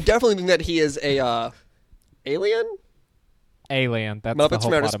thing. I definitely think that he is a alien. Alien. That's Muppets the whole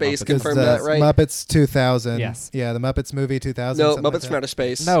from Outer plot of Space. Muppets. Confirm that, right? Muppets 2000. Yes. Yeah, the Muppets movie 2000. No, something Muppets like from that. Outer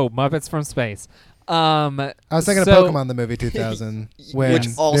Space. No, Muppets from Space. I was thinking of Pokemon the movie 2000 when Which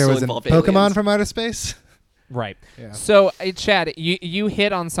also there was a involved Pokemon aliens. from outer space. Right. Yeah. So, Chad, you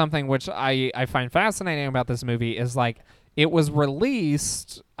hit on something which I find fascinating about this movie is like it was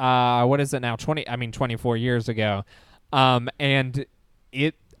released what is it now 24 years ago, and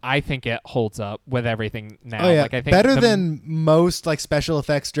I think it holds up with everything now. Oh yeah, like, I think better than most like special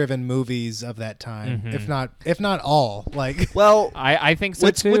effects driven movies of that time, Mm-hmm. if not all. Like, Well, I think so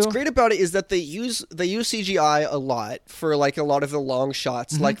too. what's great about it is that they use CGI a lot for like a lot of the long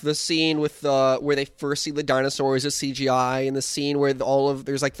shots, like the scene with where they first see the dinosaurs is CGI, and the scene where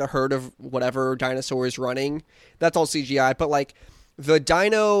there's like the herd of whatever dinosaurs running, that's all CGI. But like the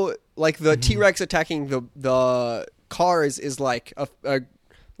dino, like the T-Rex attacking the cars is like a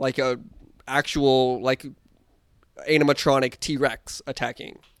actual like animatronic T-Rex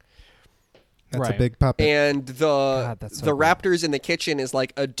attacking. that's Right. a big puppet. And the that's so the cool. raptors in the kitchen is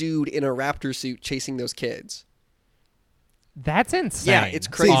like a dude in a raptor suit chasing those kids. That's insane. Yeah, it's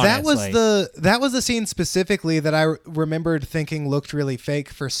See, crazy. honestly. that was the scene specifically that I remembered thinking looked really fake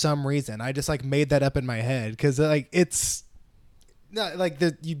for some reason. I just like made that up in my head because like it's not like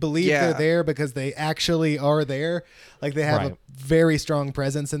you believe they're there because they actually are there. Like they have Right. a very strong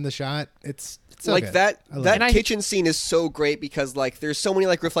presence in the shot. It's so like good. that I love that it. kitchen scene is so great because like there's so many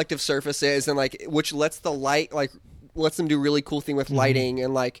like reflective surfaces and like which lets the light like lets them do really cool thing with lighting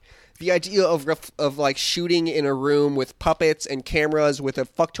and like the idea of like shooting in a room with puppets and cameras with a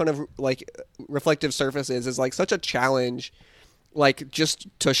fuck ton of like reflective surfaces is like such a challenge, like just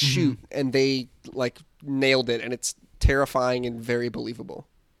to shoot, and they like nailed it, and it's terrifying and very believable.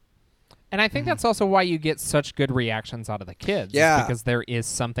 And I think that's also why you get such good reactions out of the kids. Yeah. Because there is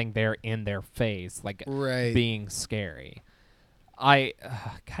something there in their face, like Right. being scary. God,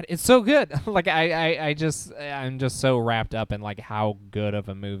 it's so good. Like I'm just so wrapped up in like how good of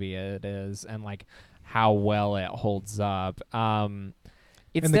a movie it is and like how well it holds up. It's And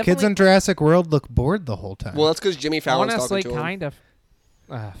the kids definitely- in Jurassic World look bored the whole time. Well, that's because Jimmy Fallon's honestly talking to him. kind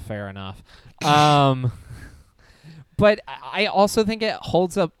of fair enough. But I also think it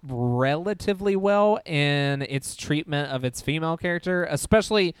holds up relatively well in its treatment of its female character,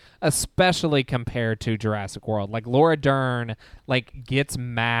 especially compared to Jurassic World. Like Laura Dern like gets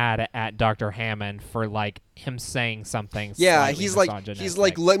mad at Dr. Hammond for like him saying something. Yeah, slightly he's like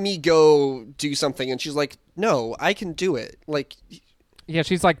misogynistic. let me go do something, and she's like, no, I can do it. Like Yeah,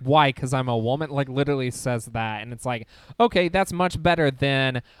 she's like, why? Because I'm a woman? Like, literally says that. And it's like, okay, that's much better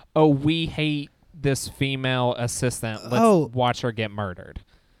than, oh, we hate this female assistant. Let's watch her get murdered.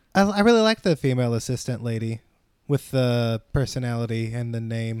 I really like the female assistant lady with the personality and the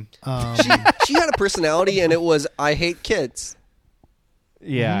name. She had a personality, and it was, I hate kids.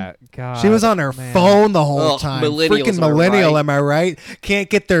 Yeah, God. She was on her phone the whole time. Freaking millennial, am I right? Can't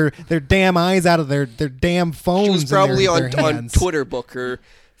get their damn eyes out of their damn phones. She was probably their on Twitter book or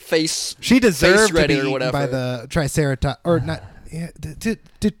face. She deserved face to be or whatever. by the Triceratops or not. Yeah,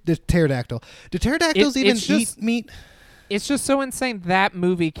 the pterodactyl. Do pterodactyls even eat meat? It's just so insane. That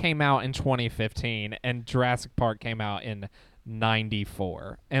movie came out in 2015, and Jurassic Park came out in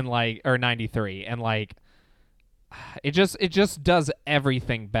 94 and or 93, and it just does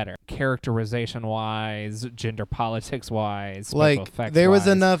everything better, characterization wise, gender politics wise, special effects there was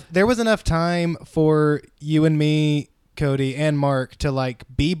wise. enough time for you and me, Cody and Mark, to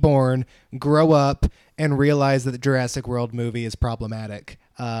be born, grow up, and realize that the Jurassic World movie is problematic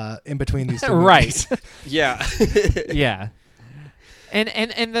in between these two right movies. Yeah. Yeah.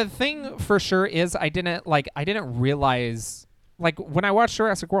 And the thing for sure is I didn't realize, when I watched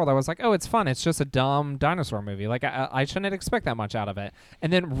Jurassic World, I was like, oh, it's fun. It's just a dumb dinosaur movie. I shouldn't expect that much out of it.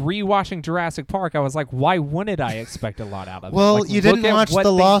 And then rewatching Jurassic Park, I was like, why wouldn't I expect a lot out of it? Well, you didn't watch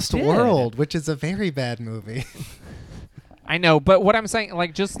The Lost World, which is a very bad movie. I know, but what I'm saying,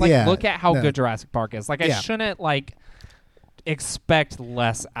 look at how good Jurassic Park is. I shouldn't, expect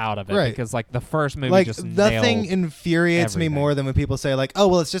less out of it because, the first movie just nothing infuriates everything. me more than when people say, oh,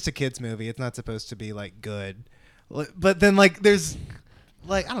 well, it's just a kid's movie. It's not supposed to be, good. But then, there's,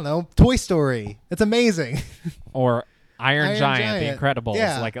 I don't know, Toy Story. It's amazing. Or Iron Giant, The Incredibles.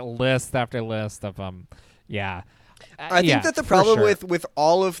 Yeah. A list after list of them. Yeah. I think that the problem with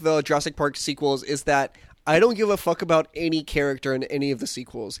all of the Jurassic Park sequels is that I don't give a fuck about any character in any of the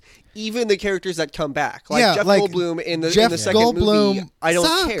sequels, even the characters that come back. Jeff Goldblum in the second movie, I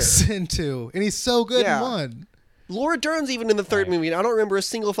don't care. And he's so good in one. Laura Dern's even in the third movie, and I don't remember a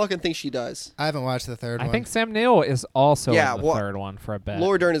single fucking thing she does. I haven't watched the third one. I think Sam Neill is also in the third one for a bit.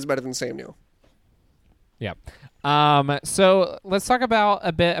 Laura Dern is better than Sam Neill. Yeah. So let's talk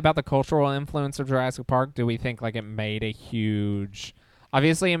a bit about the cultural influence of Jurassic Park. Do we think it made a huge...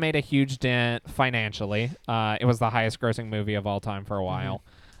 Obviously, it made a huge dent financially. It was the highest grossing movie of all time for a while.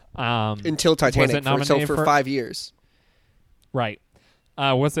 Until Titanic, for 5 years. Right.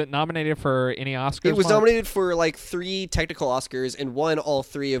 Was it nominated for any Oscars? It was nominated for 3 technical Oscars and won all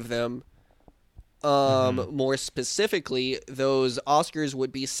 3 of them. More specifically, those Oscars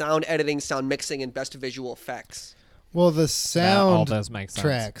would be sound editing, sound mixing, and best visual effects. Well, the sound all does make sense.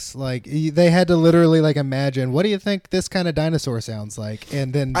 Tracks, they had to literally imagine, what do you think this kind of dinosaur sounds like?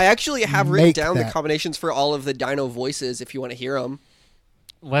 And then I actually have written down the combinations for all of the dino voices if you want to hear them.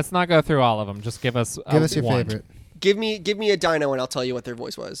 Let's not go through all of them. Just give us your one. favorite. Give me a dino and I'll tell you what their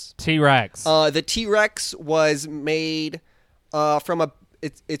voice was. T-Rex. The T-Rex was made from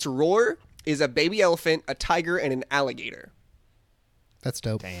its roar is a baby elephant, a tiger, and an alligator. That's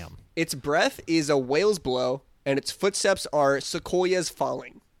dope. Damn. Its breath is a whale's blow, and its footsteps are sequoias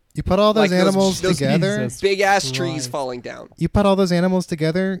falling. You put all those animals together? Big ass trees falling down. You put all those animals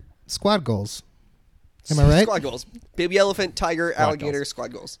together? Squad goals. Am I right? Squad goals. Baby elephant, tiger, alligator,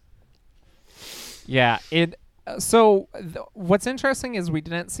 squad goals. Yeah, what's interesting is we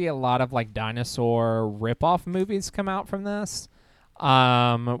didn't see a lot of dinosaur rip-off movies come out from this.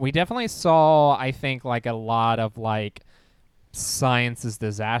 We definitely saw, I think, a lot of science is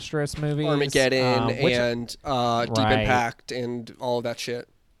disastrous movies. Armageddon and Deep Impact and all of that shit.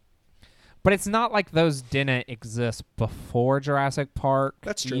 But it's not like those didn't exist before Jurassic Park.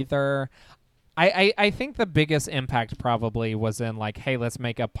 That's true. Either. I think the biggest impact probably was in hey, let's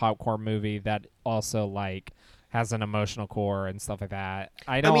make a popcorn movie that also has an emotional core and stuff like that.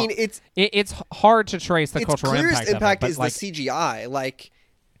 I mean, it's hard to trace the cultural impact. Its clearest impact of it, is the CGI.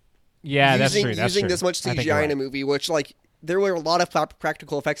 Yeah, that's true. Using this much CGI in a movie, which there were a lot of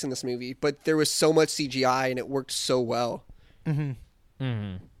practical effects in this movie, but there was so much CGI and it worked so well. Mm-hmm.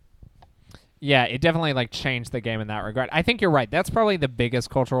 Mm-hmm. Yeah, it definitely changed the game in that regard. I think you're right. That's probably the biggest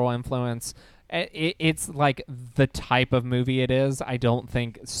cultural influence. It's the type of movie it is. I don't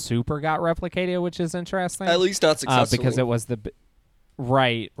think super got replicated, which is interesting. At least not successfully. Because it was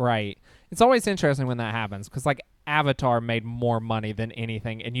right. It's always interesting when that happens because Avatar made more money than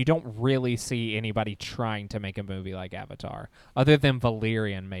anything, and you don't really see anybody trying to make a movie like Avatar, other than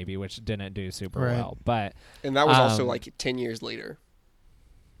Valerian maybe, which didn't do super well. But and that was also 10 years later.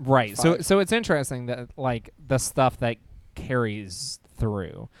 Right. So it's interesting that the stuff that carries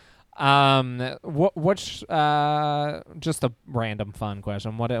through. What's just a random fun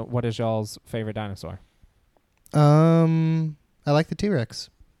question. What is y'all's favorite dinosaur? I like the T-Rex.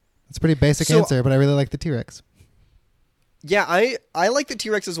 It's a pretty basic answer, but I really like the T-Rex. Yeah, I like the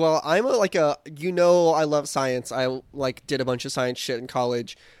T-Rex as well. I'm I love science. I did a bunch of science shit in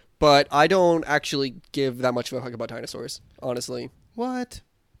college, but I don't actually give that much of a fuck about dinosaurs, honestly. What?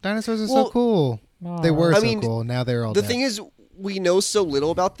 Dinosaurs are so cool. They were cool. Now they're all dead. The thing is, we know so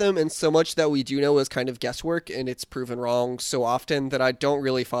little about them, and so much that we do know is kind of guesswork, and it's proven wrong so often that I don't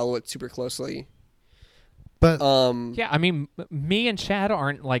really follow it super closely. But yeah, I mean, me and Chad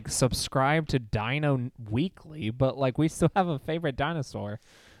aren't subscribed to Dino Weekly, but we still have a favorite dinosaur.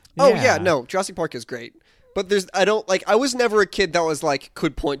 Oh yeah, no, Jurassic Park is great. But I was never a kid that was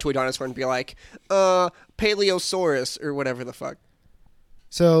could point to a dinosaur and be like, Paleosaurus or whatever the fuck.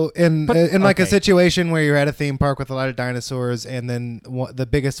 So in a situation where you're at a theme park with a lot of dinosaurs, and then the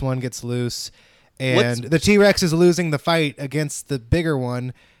biggest one gets loose, and the T-Rex is losing the fight against the bigger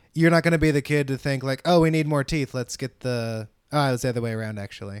one, you're not going to be the kid to think we need more teeth. Let's get the... Oh, it was the other way around,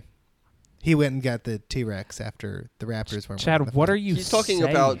 actually. He went and got the T-Rex after the Raptors were... Chad, what are you He's talking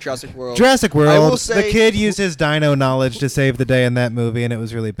about Jurassic World. Jurassic World. I will say, the kid used his dino knowledge to save the day in that movie, and it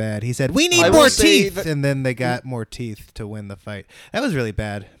was really bad. He said, we need more teeth! And then they got more teeth to win the fight. That was really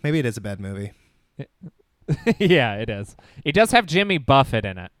bad. Maybe it is a bad movie. Yeah, it is. It does have Jimmy Buffett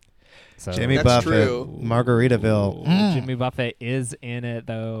in it. So Jimmy That's Buffett, true. Margaritaville. Jimmy Buffett is in it,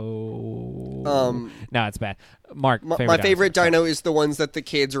 though. No, it's bad. Mark, my favorite dino is the ones that the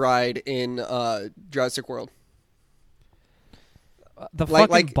kids ride in Jurassic World. The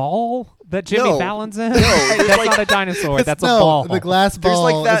fucking ball that Jimmy Fallon's in? No, that's not a dinosaur. That's a ball. The glass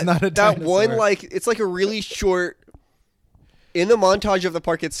ball is not a dinosaur. That one, it's a really short... In the montage of the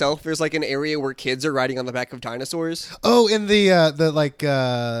park itself, there's an area where kids are riding on the back of dinosaurs. Oh, in the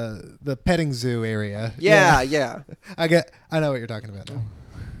petting zoo area. Yeah. I know what you're talking about now.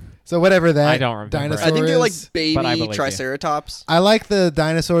 So whatever that I don't remember. dinosaur I think they're is, baby Triceratops. I like the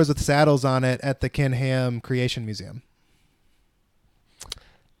dinosaurs with saddles on it at the Ken Ham Creation Museum.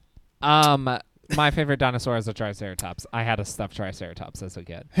 My favorite dinosaur is a Triceratops. I had a stuffed Triceratops as a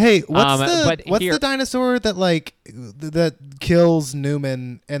kid. Hey, what's the dinosaur that that kills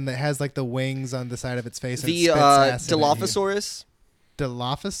Newman and that has the wings on the side of its face? The Dilophosaurus.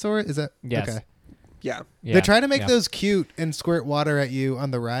 Dilophosaurus? Is that yes? Okay. Yeah. They try to make those cute and squirt water at you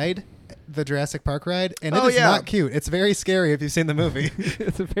on the ride, the Jurassic Park ride, and it is not cute. It's very scary if you've seen the movie.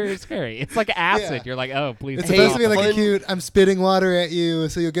 It's very scary. It's like acid. Yeah. You're like, oh, please. It's supposed to be a cute, I'm spitting water at you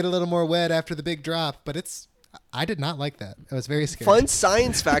so you'll get a little more wet after the big drop, but I did not like that. It was very scary. Fun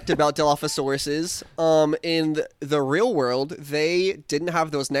science fact about Dilophosauruses, in the real world, they didn't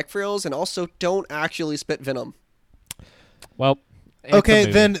have those neck frills and also don't actually spit venom. Well...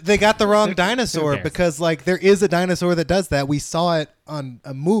 Okay, then they got the wrong dinosaur because there is a dinosaur that does that. We saw it on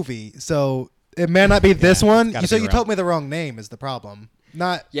a movie, so it may not be this one. So you told me the wrong name is the problem.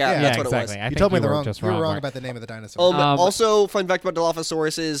 Not that's what exactly. it was. You told me the wrong. You were wrong about the name of the dinosaur. Also, fun fact about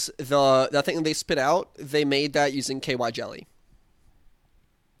Dilophosaurus is that thing they spit out. They made that using KY jelly.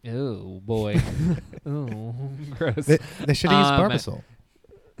 Oh boy! Ooh, gross. They should have used Barbasol.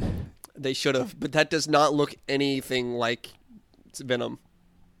 They should have, but that does not look anything like venom.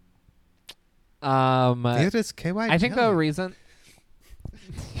 It is KY jelly. I think the reason.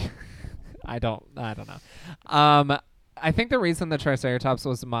 I don't know. I think the reason the Triceratops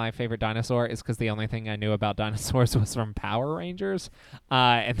was my favorite dinosaur is because the only thing I knew about dinosaurs was from Power Rangers,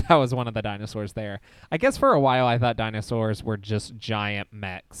 and that was one of the dinosaurs there. I guess for a while I thought dinosaurs were just giant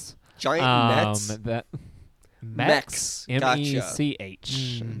mechs. Giant mechs? Gotcha.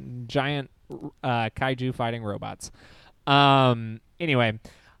 MECH. Giant kaiju fighting robots. Anyway,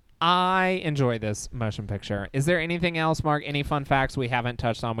 I enjoy this motion picture. Is there anything else, Mark? Any fun facts we haven't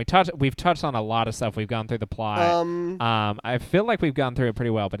touched on? We've touched on a lot of stuff. We've gone through the plot. I feel like we've gone through it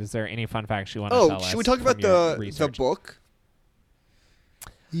pretty well, but is there any fun facts you want to tell us? Should we talk about the book?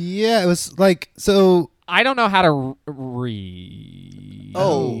 Yeah, it was so. I don't know how to read.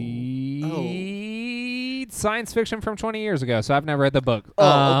 Science fiction from 20 years ago, so I've never read the book.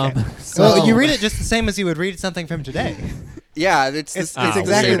 Okay. So you read it just the same as you would read something from today. Yeah, it's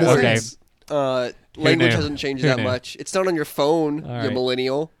exactly the same. Language hasn't changed that much. It's not on your phone, you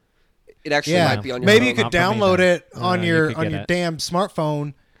millennial. It actually might be on your phone. Maybe you could download it on your damn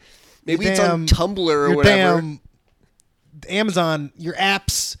smartphone. Maybe it's on Tumblr or whatever. Damn Amazon, your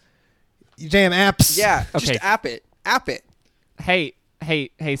apps. Your damn apps. Yeah, just app it. Hey,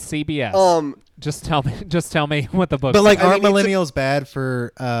 CBS. Just tell me what the book. But aren't millennials bad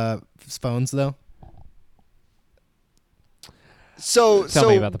for phones though? So Tell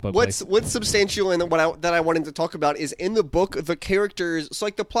me about the book, what's substantial and that I wanted to talk about is in the book the characters. So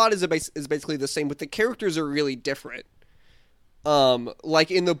like the plot is basically the same, but the characters are really different.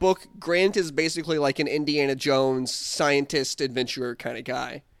 Like in the book, Grant is basically like an Indiana Jones scientist adventurer kind of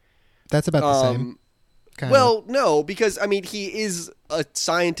guy. That's about the same. Kinda. Well, no, because I mean he is a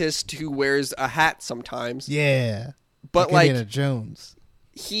scientist who wears a hat sometimes. Yeah, but like Indiana Jones.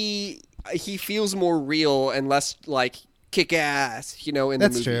 He feels more real and less like kick ass, in the movie.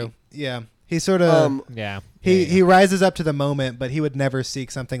 That's true. Yeah. He sort of he rises up to the moment, but he would never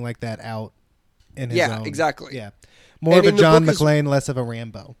seek something like that out in his own. Yeah, exactly. Yeah. More of a John McClane, less of a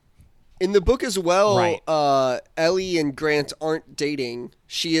Rambo. In the book as well, right. Ellie and Grant aren't dating.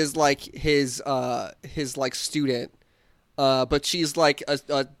 She is like his like student. But she's like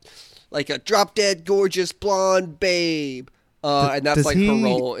a drop dead gorgeous blonde babe. And that's like her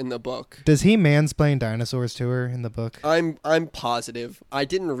role in the book. Does he mansplain dinosaurs to her in the book? I'm positive. I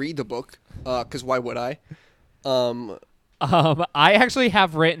didn't read the book, because why would I? I actually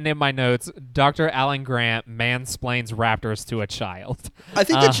have written in my notes, Dr. Alan Grant mansplains raptors to a child. I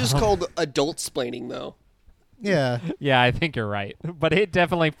think that's just called adult-splaining, though. Yeah. Yeah, I think you're right. But it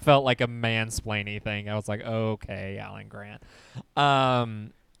definitely felt like a mansplaining thing. I was like, okay, Alan Grant.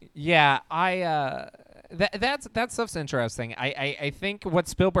 Yeah, that stuff's interesting. I think what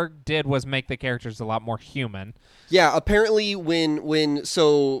Spielberg did was make the characters a lot more human. Yeah, apparently when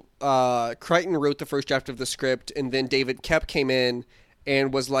Crichton wrote the first draft of the script, and then David Koepp came in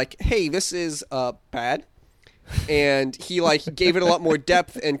and was like, "Hey, this is bad," and he like gave it a lot more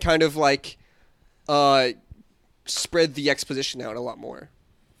depth and kind of like spread the exposition out a lot more.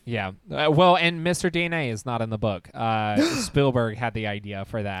 Yeah. Well, and Mr. DNA is not in the book. Spielberg had the idea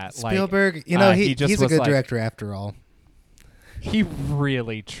for that. Spielberg, he's a good director after all. He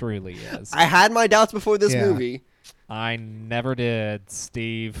really, truly is. I had my doubts before this movie. I never did,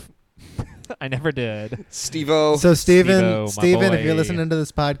 Steve. I never did. Steve-O. So, Steven, if you're listening to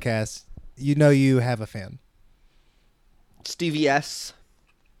this podcast, you have a fan. Stevie S.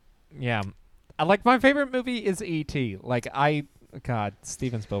 Yeah. My favorite movie is E.T. God,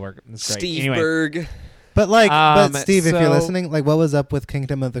 Steven Spielberg is great. Steveberg. Anyway. But Steve, if you're listening, what was up with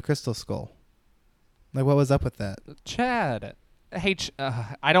Kingdom of the Crystal Skull? What was up with that? Chad, hey,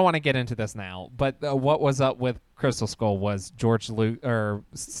 I don't want to get into this now, but what was up with Crystal Skull was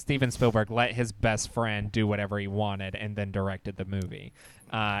Steven Spielberg let his best friend do whatever he wanted and then directed the movie,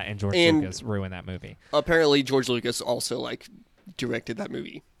 and George Lucas ruined that movie. Apparently, George Lucas also directed that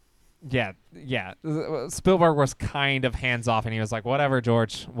movie. Yeah. Spielberg was kind of hands off, and he was like, "Whatever,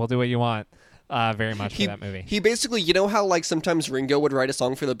 George, we'll do what you want." Very much for that movie. He basically, how sometimes Ringo would write a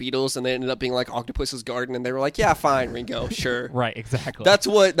song for the Beatles, and they ended up being like Octopus's Garden, and they were like, "Yeah, fine, Ringo, sure." Right, exactly. That's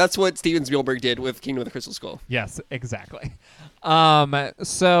what Steven Spielberg did with Kingdom of the Crystal Skull. Yes, exactly.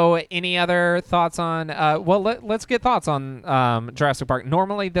 So, any other thoughts on? Let's get thoughts on Jurassic Park.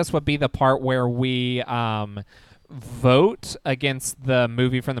 Normally, this would be the part where we vote against the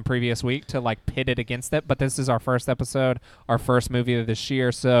movie from the previous week to pit it against it, but this is our first episode, our first movie of this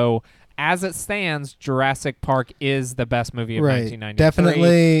year, so as it stands, Jurassic Park is the best movie of 1993.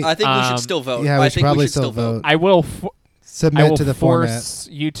 Definitely. I think we should still vote. Yeah, I think probably we should still vote. I will submit to the force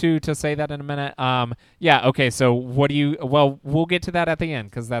format. you two to say that in a minute. Yeah. Okay. So what do you? Well, we'll get to that at the end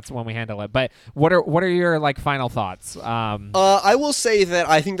because that's when we handle it. But what are your final thoughts? I will say that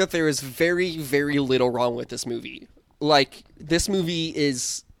I think that there is very, very little wrong with this movie. This movie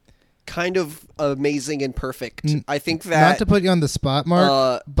is kind of amazing and perfect. I think that not to put you on the spot,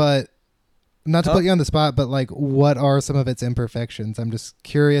 Mark, but. Not to put you on the spot, but what are some of its imperfections? I'm just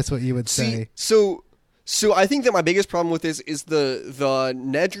curious what you would say. So I think that my biggest problem with this is the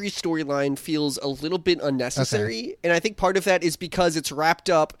Nedry storyline feels a little bit unnecessary, and I think part of that is because it's wrapped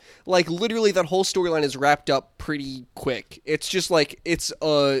up. Literally, that whole storyline is wrapped up pretty quick. It's just it's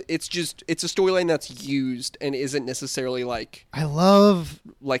a storyline that's used and isn't necessarily I love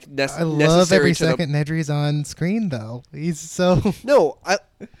every second Nedry's on screen though. He's so no.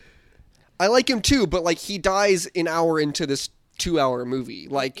 I like him too, but he dies an hour into this 2-hour movie.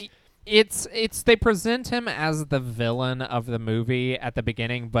 It's they present him as the villain of the movie at the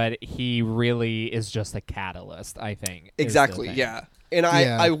beginning, but he really is just a catalyst, I think. Exactly, yeah. And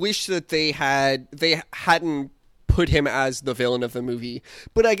I wish that they hadn't put him as the villain of the movie.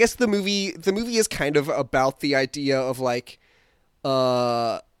 But I guess the movie is kind of about the idea of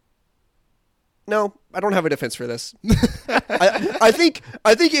no, I don't have a defense for this. I think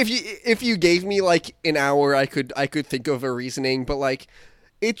if you gave me an hour, I could think of a reasoning, but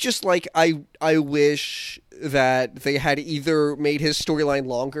it's just I wish that they had either made his storyline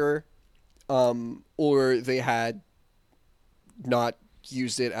longer, or they had not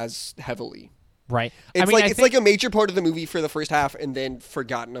used it as heavily. Right. It's like a major part of the movie for the first half and then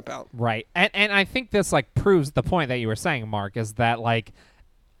forgotten about. Right. And I think this like proves the point that you were saying, Mark, is that like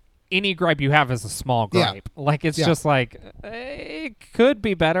any gripe you have is a small gripe. Yeah. Like it's just like it could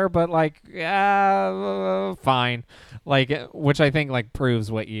be better, but like fine. Like which I think like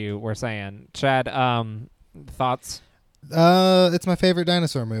proves what you were saying. Chad, thoughts? It's my favorite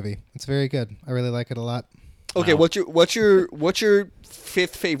dinosaur movie. It's very good. I really like it a lot. Okay, wow. What's your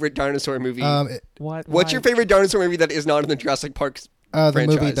fifth favorite dinosaur movie? What's your favorite dinosaur movie that is not in the Jurassic Park the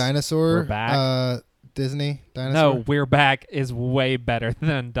franchise? movie Dinosaur. We're Back. Disney Dinosaur. No, We're Back is way better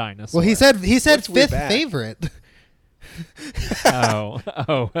than Dinosaur. Well, he said fifth favorite.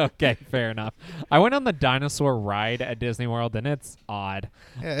 Okay, fair enough. I went on the dinosaur ride at Disney World, and it's odd.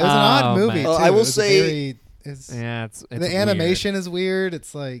 Yeah, it was an odd movie. Too. I will say, it's the animation is weird.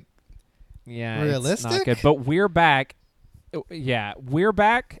 It's like realistic. It's not good. But We're Back. Yeah, We're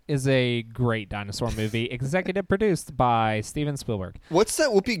Back is a great dinosaur movie, executive produced by Steven Spielberg. What's that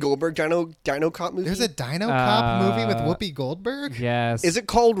Whoopi Goldberg Dino Cop movie? There's a Dino Cop movie with Whoopi Goldberg? Yes. Is it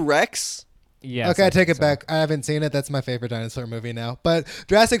called Rex? Yes. Okay, I take it back. I haven't seen it. That's my favorite dinosaur movie now. But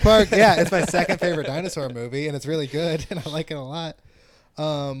Jurassic Park, it's my second favorite dinosaur movie, and it's really good, and I like it a lot.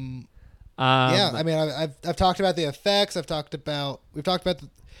 I mean, I've talked about the effects. We've talked about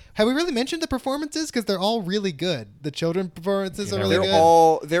have we really mentioned the performances? Because they're all really good. The children performances are really good.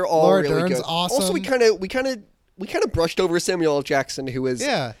 They're all Laura really Dern's good. Awesome. Also, we kind of brushed over Samuel L. Jackson, who was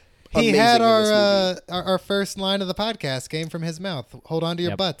he had our first line of the podcast came from his mouth. Hold on to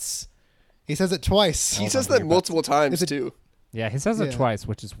your butts. He says it twice. He says that multiple times too. Yeah, he says it twice,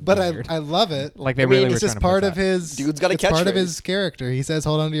 which is but weird. I love it. Like they really were it's trying just to part push of that. his dude's got a catchphrase. Part of his character. He says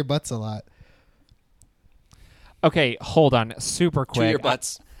hold on to your butts a lot. Okay, hold on, super quick. To your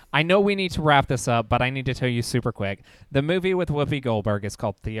butts. I know we need to wrap this up, but I need to tell you super quick. The movie with Whoopi Goldberg is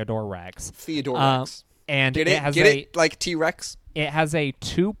called Theodore Rex. Theodore Rex. And get it has it like T-Rex? It has a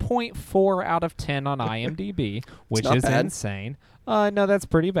 2.4 out of 10 on IMDb, which is bad. Insane. No, that's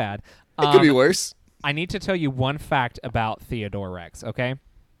pretty bad. It could be worse. I need to tell you one fact about Theodore Rex, okay?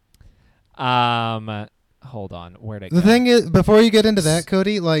 Hold on. Where'd it go? The thing is, before you get into that,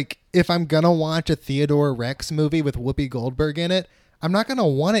 Cody, like, if I'm going to watch a Theodore Rex movie with Whoopi Goldberg in it, I'm not going to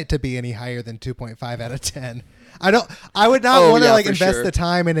want it to be any higher than 2.5 out of 10. I would not want to invest the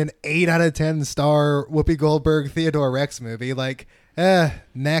time in an 8 out of 10 star Whoopi Goldberg Theodore Rex movie. Like,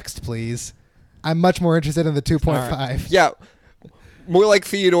 next, please. I'm much more interested in the 2.5. Right. Yeah. More like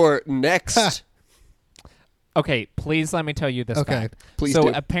Theodore next. Okay, please let me tell you this fact. Please do. So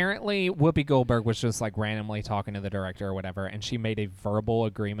apparently Whoopi Goldberg was just like randomly talking to the director or whatever, and she made a verbal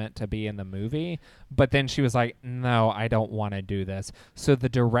agreement to be in the movie, but then she was like, no, I don't want to do this. So the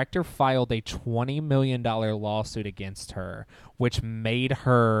director filed a $20 million lawsuit against her, which made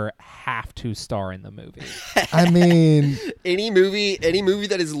her have to star in the movie. I mean... any movie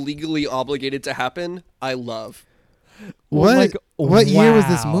that is legally obligated to happen, I love. What year was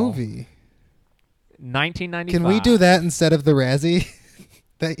this movie? 1995. Can we do that instead of the Razzie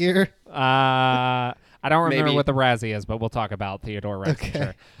that year? I don't remember Maybe. what the Razzie is, but we'll talk about Theodore Rex. Okay.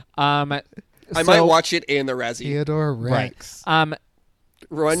 Sure. I might watch it and the Razzie. Theodore Rex. Right.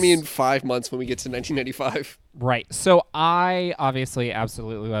 Remind me in 5 months when we get to 1995. Right. So I obviously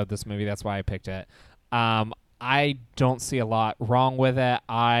absolutely love this movie. That's why I picked it. I don't see a lot wrong with it.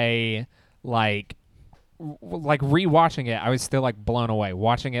 I like rewatching it. I was still like blown away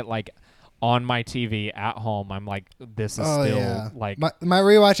watching it like on my TV at home. I'm like, this is like my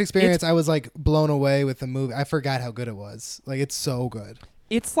rewatch experience. I was like blown away with the movie. I forgot how good it was. Like, it's so good.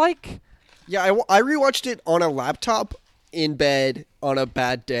 It's like, yeah, I rewatched it on a laptop in bed on a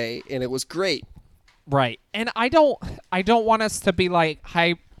bad day, and it was great. Right. And I don't want us to be like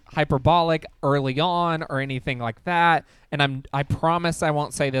hyperbolic early on or anything like that. And I promise I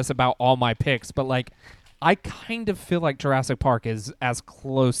won't say this about all my picks, but like, I kind of feel like Jurassic Park is as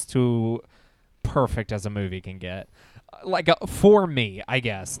close to perfect as a movie can get. Like, for me, I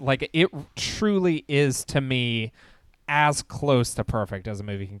guess. Like, it truly is, to me, as close to perfect as a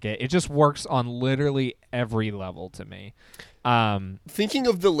movie can get. It just works on literally every level to me. Thinking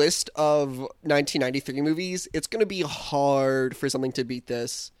of the list of 1993 movies, it's going to be hard for something to beat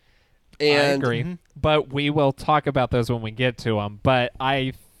this. And I agree. But we will talk about those when we get to them. But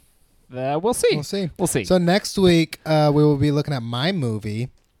we'll see. We'll see. So next week, we will be looking at my movie,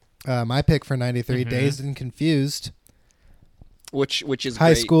 my pick for 93, Dazed and Confused. Which is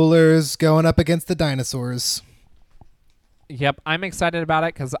high great. Schoolers going up against the dinosaurs. Yep, I'm excited about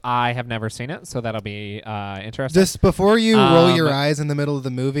it because I have never seen it, so that'll be interesting. Just before you roll your eyes in the middle of the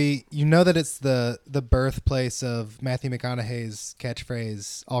movie, you know that it's the birthplace of Matthew McConaughey's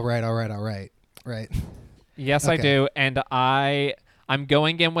catchphrase, all right, right? Yes, okay. I do, and I'm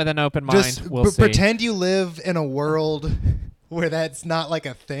going in with an open mind. Just we'll see. Pretend you live in a world where that's not like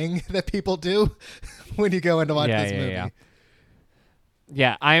a thing that people do when you go in to watch this movie.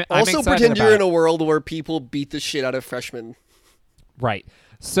 Yeah, I'm also excited pretend you're about in a world where people beat the shit out of freshmen. Right.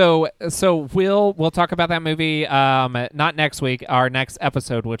 So we'll talk about that movie not next week, our next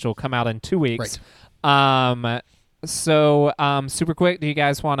episode, which will come out in 2 weeks. Right. Super quick, do you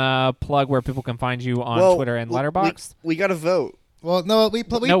guys want to plug where people can find you on Twitter and Letterboxd? We got to vote. Well, no, we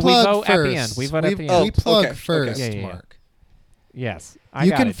plug vote first. at the end. We vote at the end. We plug okay. first, Okay. Yeah. Mark. Yes.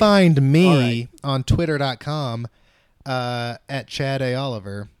 You can find me on Twitter.com at Chad A.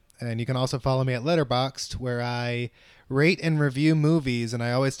 Oliver. And you can also follow me at Letterboxd, where I rate and review movies, and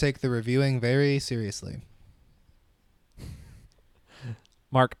I always take the reviewing very seriously.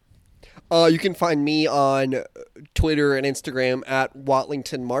 Mark. You can find me on Twitter and Instagram at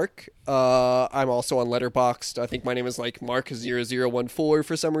WatlingtonMark. I'm also on Letterboxd. I think my name is like Mark0014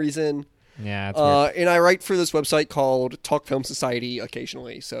 for some reason. Yeah, that's weird. And I write for this website called Talk Film Society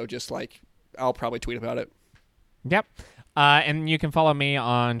occasionally. So just like, I'll probably tweet about it. Yep. And you can follow me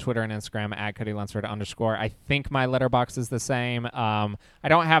on Twitter and Instagram at CodyLunsford _ I think my Letterboxd is the same. I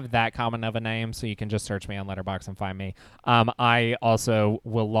don't have that common of a name, so you can just search me on Letterboxd and find me. I also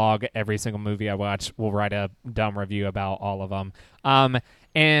will log every single movie I watch. We'll write a dumb review about all of them.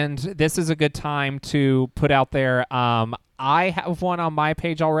 And this is a good time to put out there. I have one on my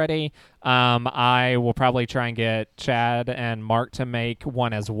page already. I will probably try and get Chad and Mark to make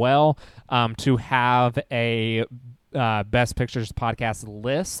one as well, to have a Best Pictures podcast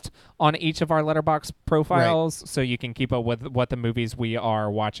list on each of our Letterboxd profiles, so you can keep up with what the movies we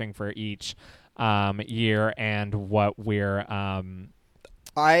are watching for each year and what we're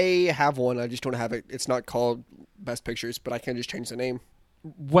I have one. I just don't have it. It's not called Best Pictures, but I can just change the name.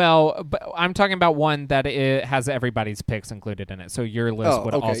 Well, but I'm talking about one that it has everybody's picks included in it, so your list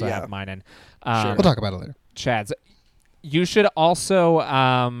would also have mine in. Sure. We'll talk about it later. Chad's. You should also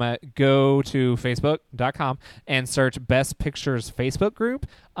go to Facebook.com and search Best Pictures Facebook group.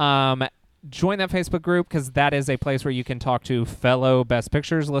 Join that Facebook group because that is a place where you can talk to fellow Best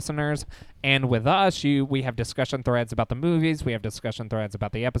Pictures listeners. And with us, we have discussion threads about the movies. We have discussion threads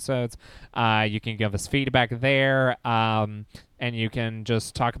about the episodes. You can give us feedback there. And you can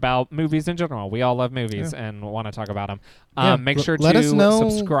just talk about movies in general. We all love movies and want to talk about them. Make sure let to us know,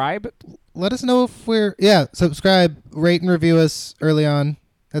 subscribe. Let us know if we're... subscribe, rate, and review us early on.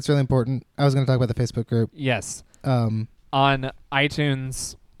 That's really important. I was going to talk about the Facebook group. Yes. On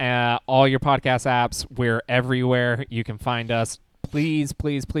iTunes, all your podcast apps, we're everywhere. You can find us. Please,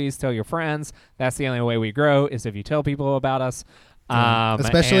 please, please tell your friends. That's the only way we grow is if you tell people about us.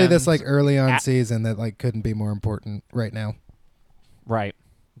 Especially this early on season that couldn't be more important right now. Right.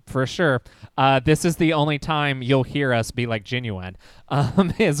 For sure. This is the only time you'll hear us be genuine,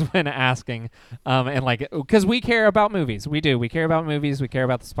 is when asking, and because we care about movies. We do. We care about movies. We care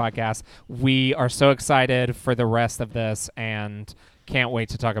about this podcast. We are so excited for the rest of this and can't wait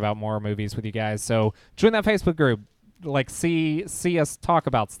to talk about more movies with you guys. So join that Facebook group. See us talk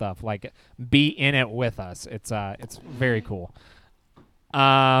about stuff. Be in it with us. It's very cool.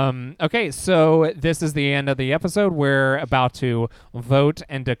 Okay, so this is the end of the episode. We're about to vote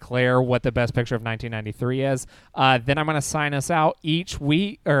and declare what the best picture of 1993 is. Then I'm going to sign us out each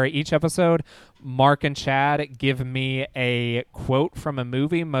week or each episode. Mark and Chad give me a quote from a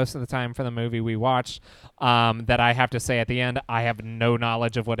movie, most of the time from the movie we watched, that I have to say at the end. I have no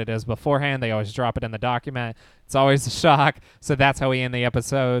knowledge of what it is beforehand. They always drop it in the document. It's always a shock. So that's how we end the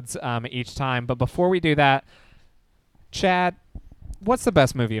episodes each time. But before we do that, Chad, what's the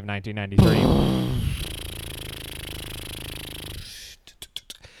best movie of 1993?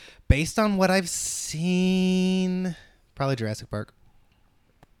 Based on what I've seen, probably Jurassic Park.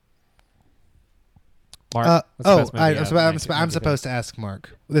 Mark, I'm supposed to ask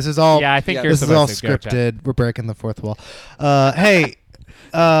Mark. This is all. Yeah, I think you're this supposed is all scripted. We're breaking the fourth wall. Hey,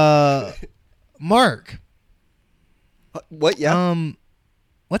 Mark. What? Yeah.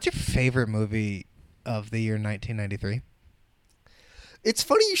 What's your favorite movie of the year 1993? It's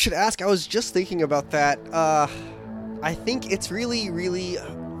funny you should ask. I was just thinking about that. I think it's really, really...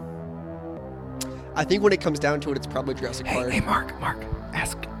 I think when it comes down to it, it's probably Jurassic Park. Hey, Mark.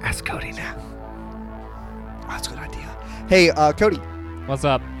 Ask Cody now. Oh, that's a good idea. Hey, Cody. What's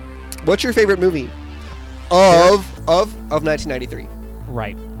up? What's your favorite movie of 1993?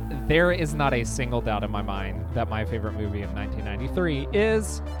 Right. there is not a single doubt in my mind that my favorite movie of 1993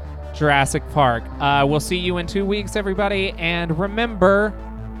 is Jurassic Park. We'll see you in 2 weeks, everybody. And remember,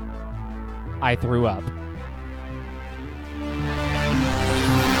 I threw up.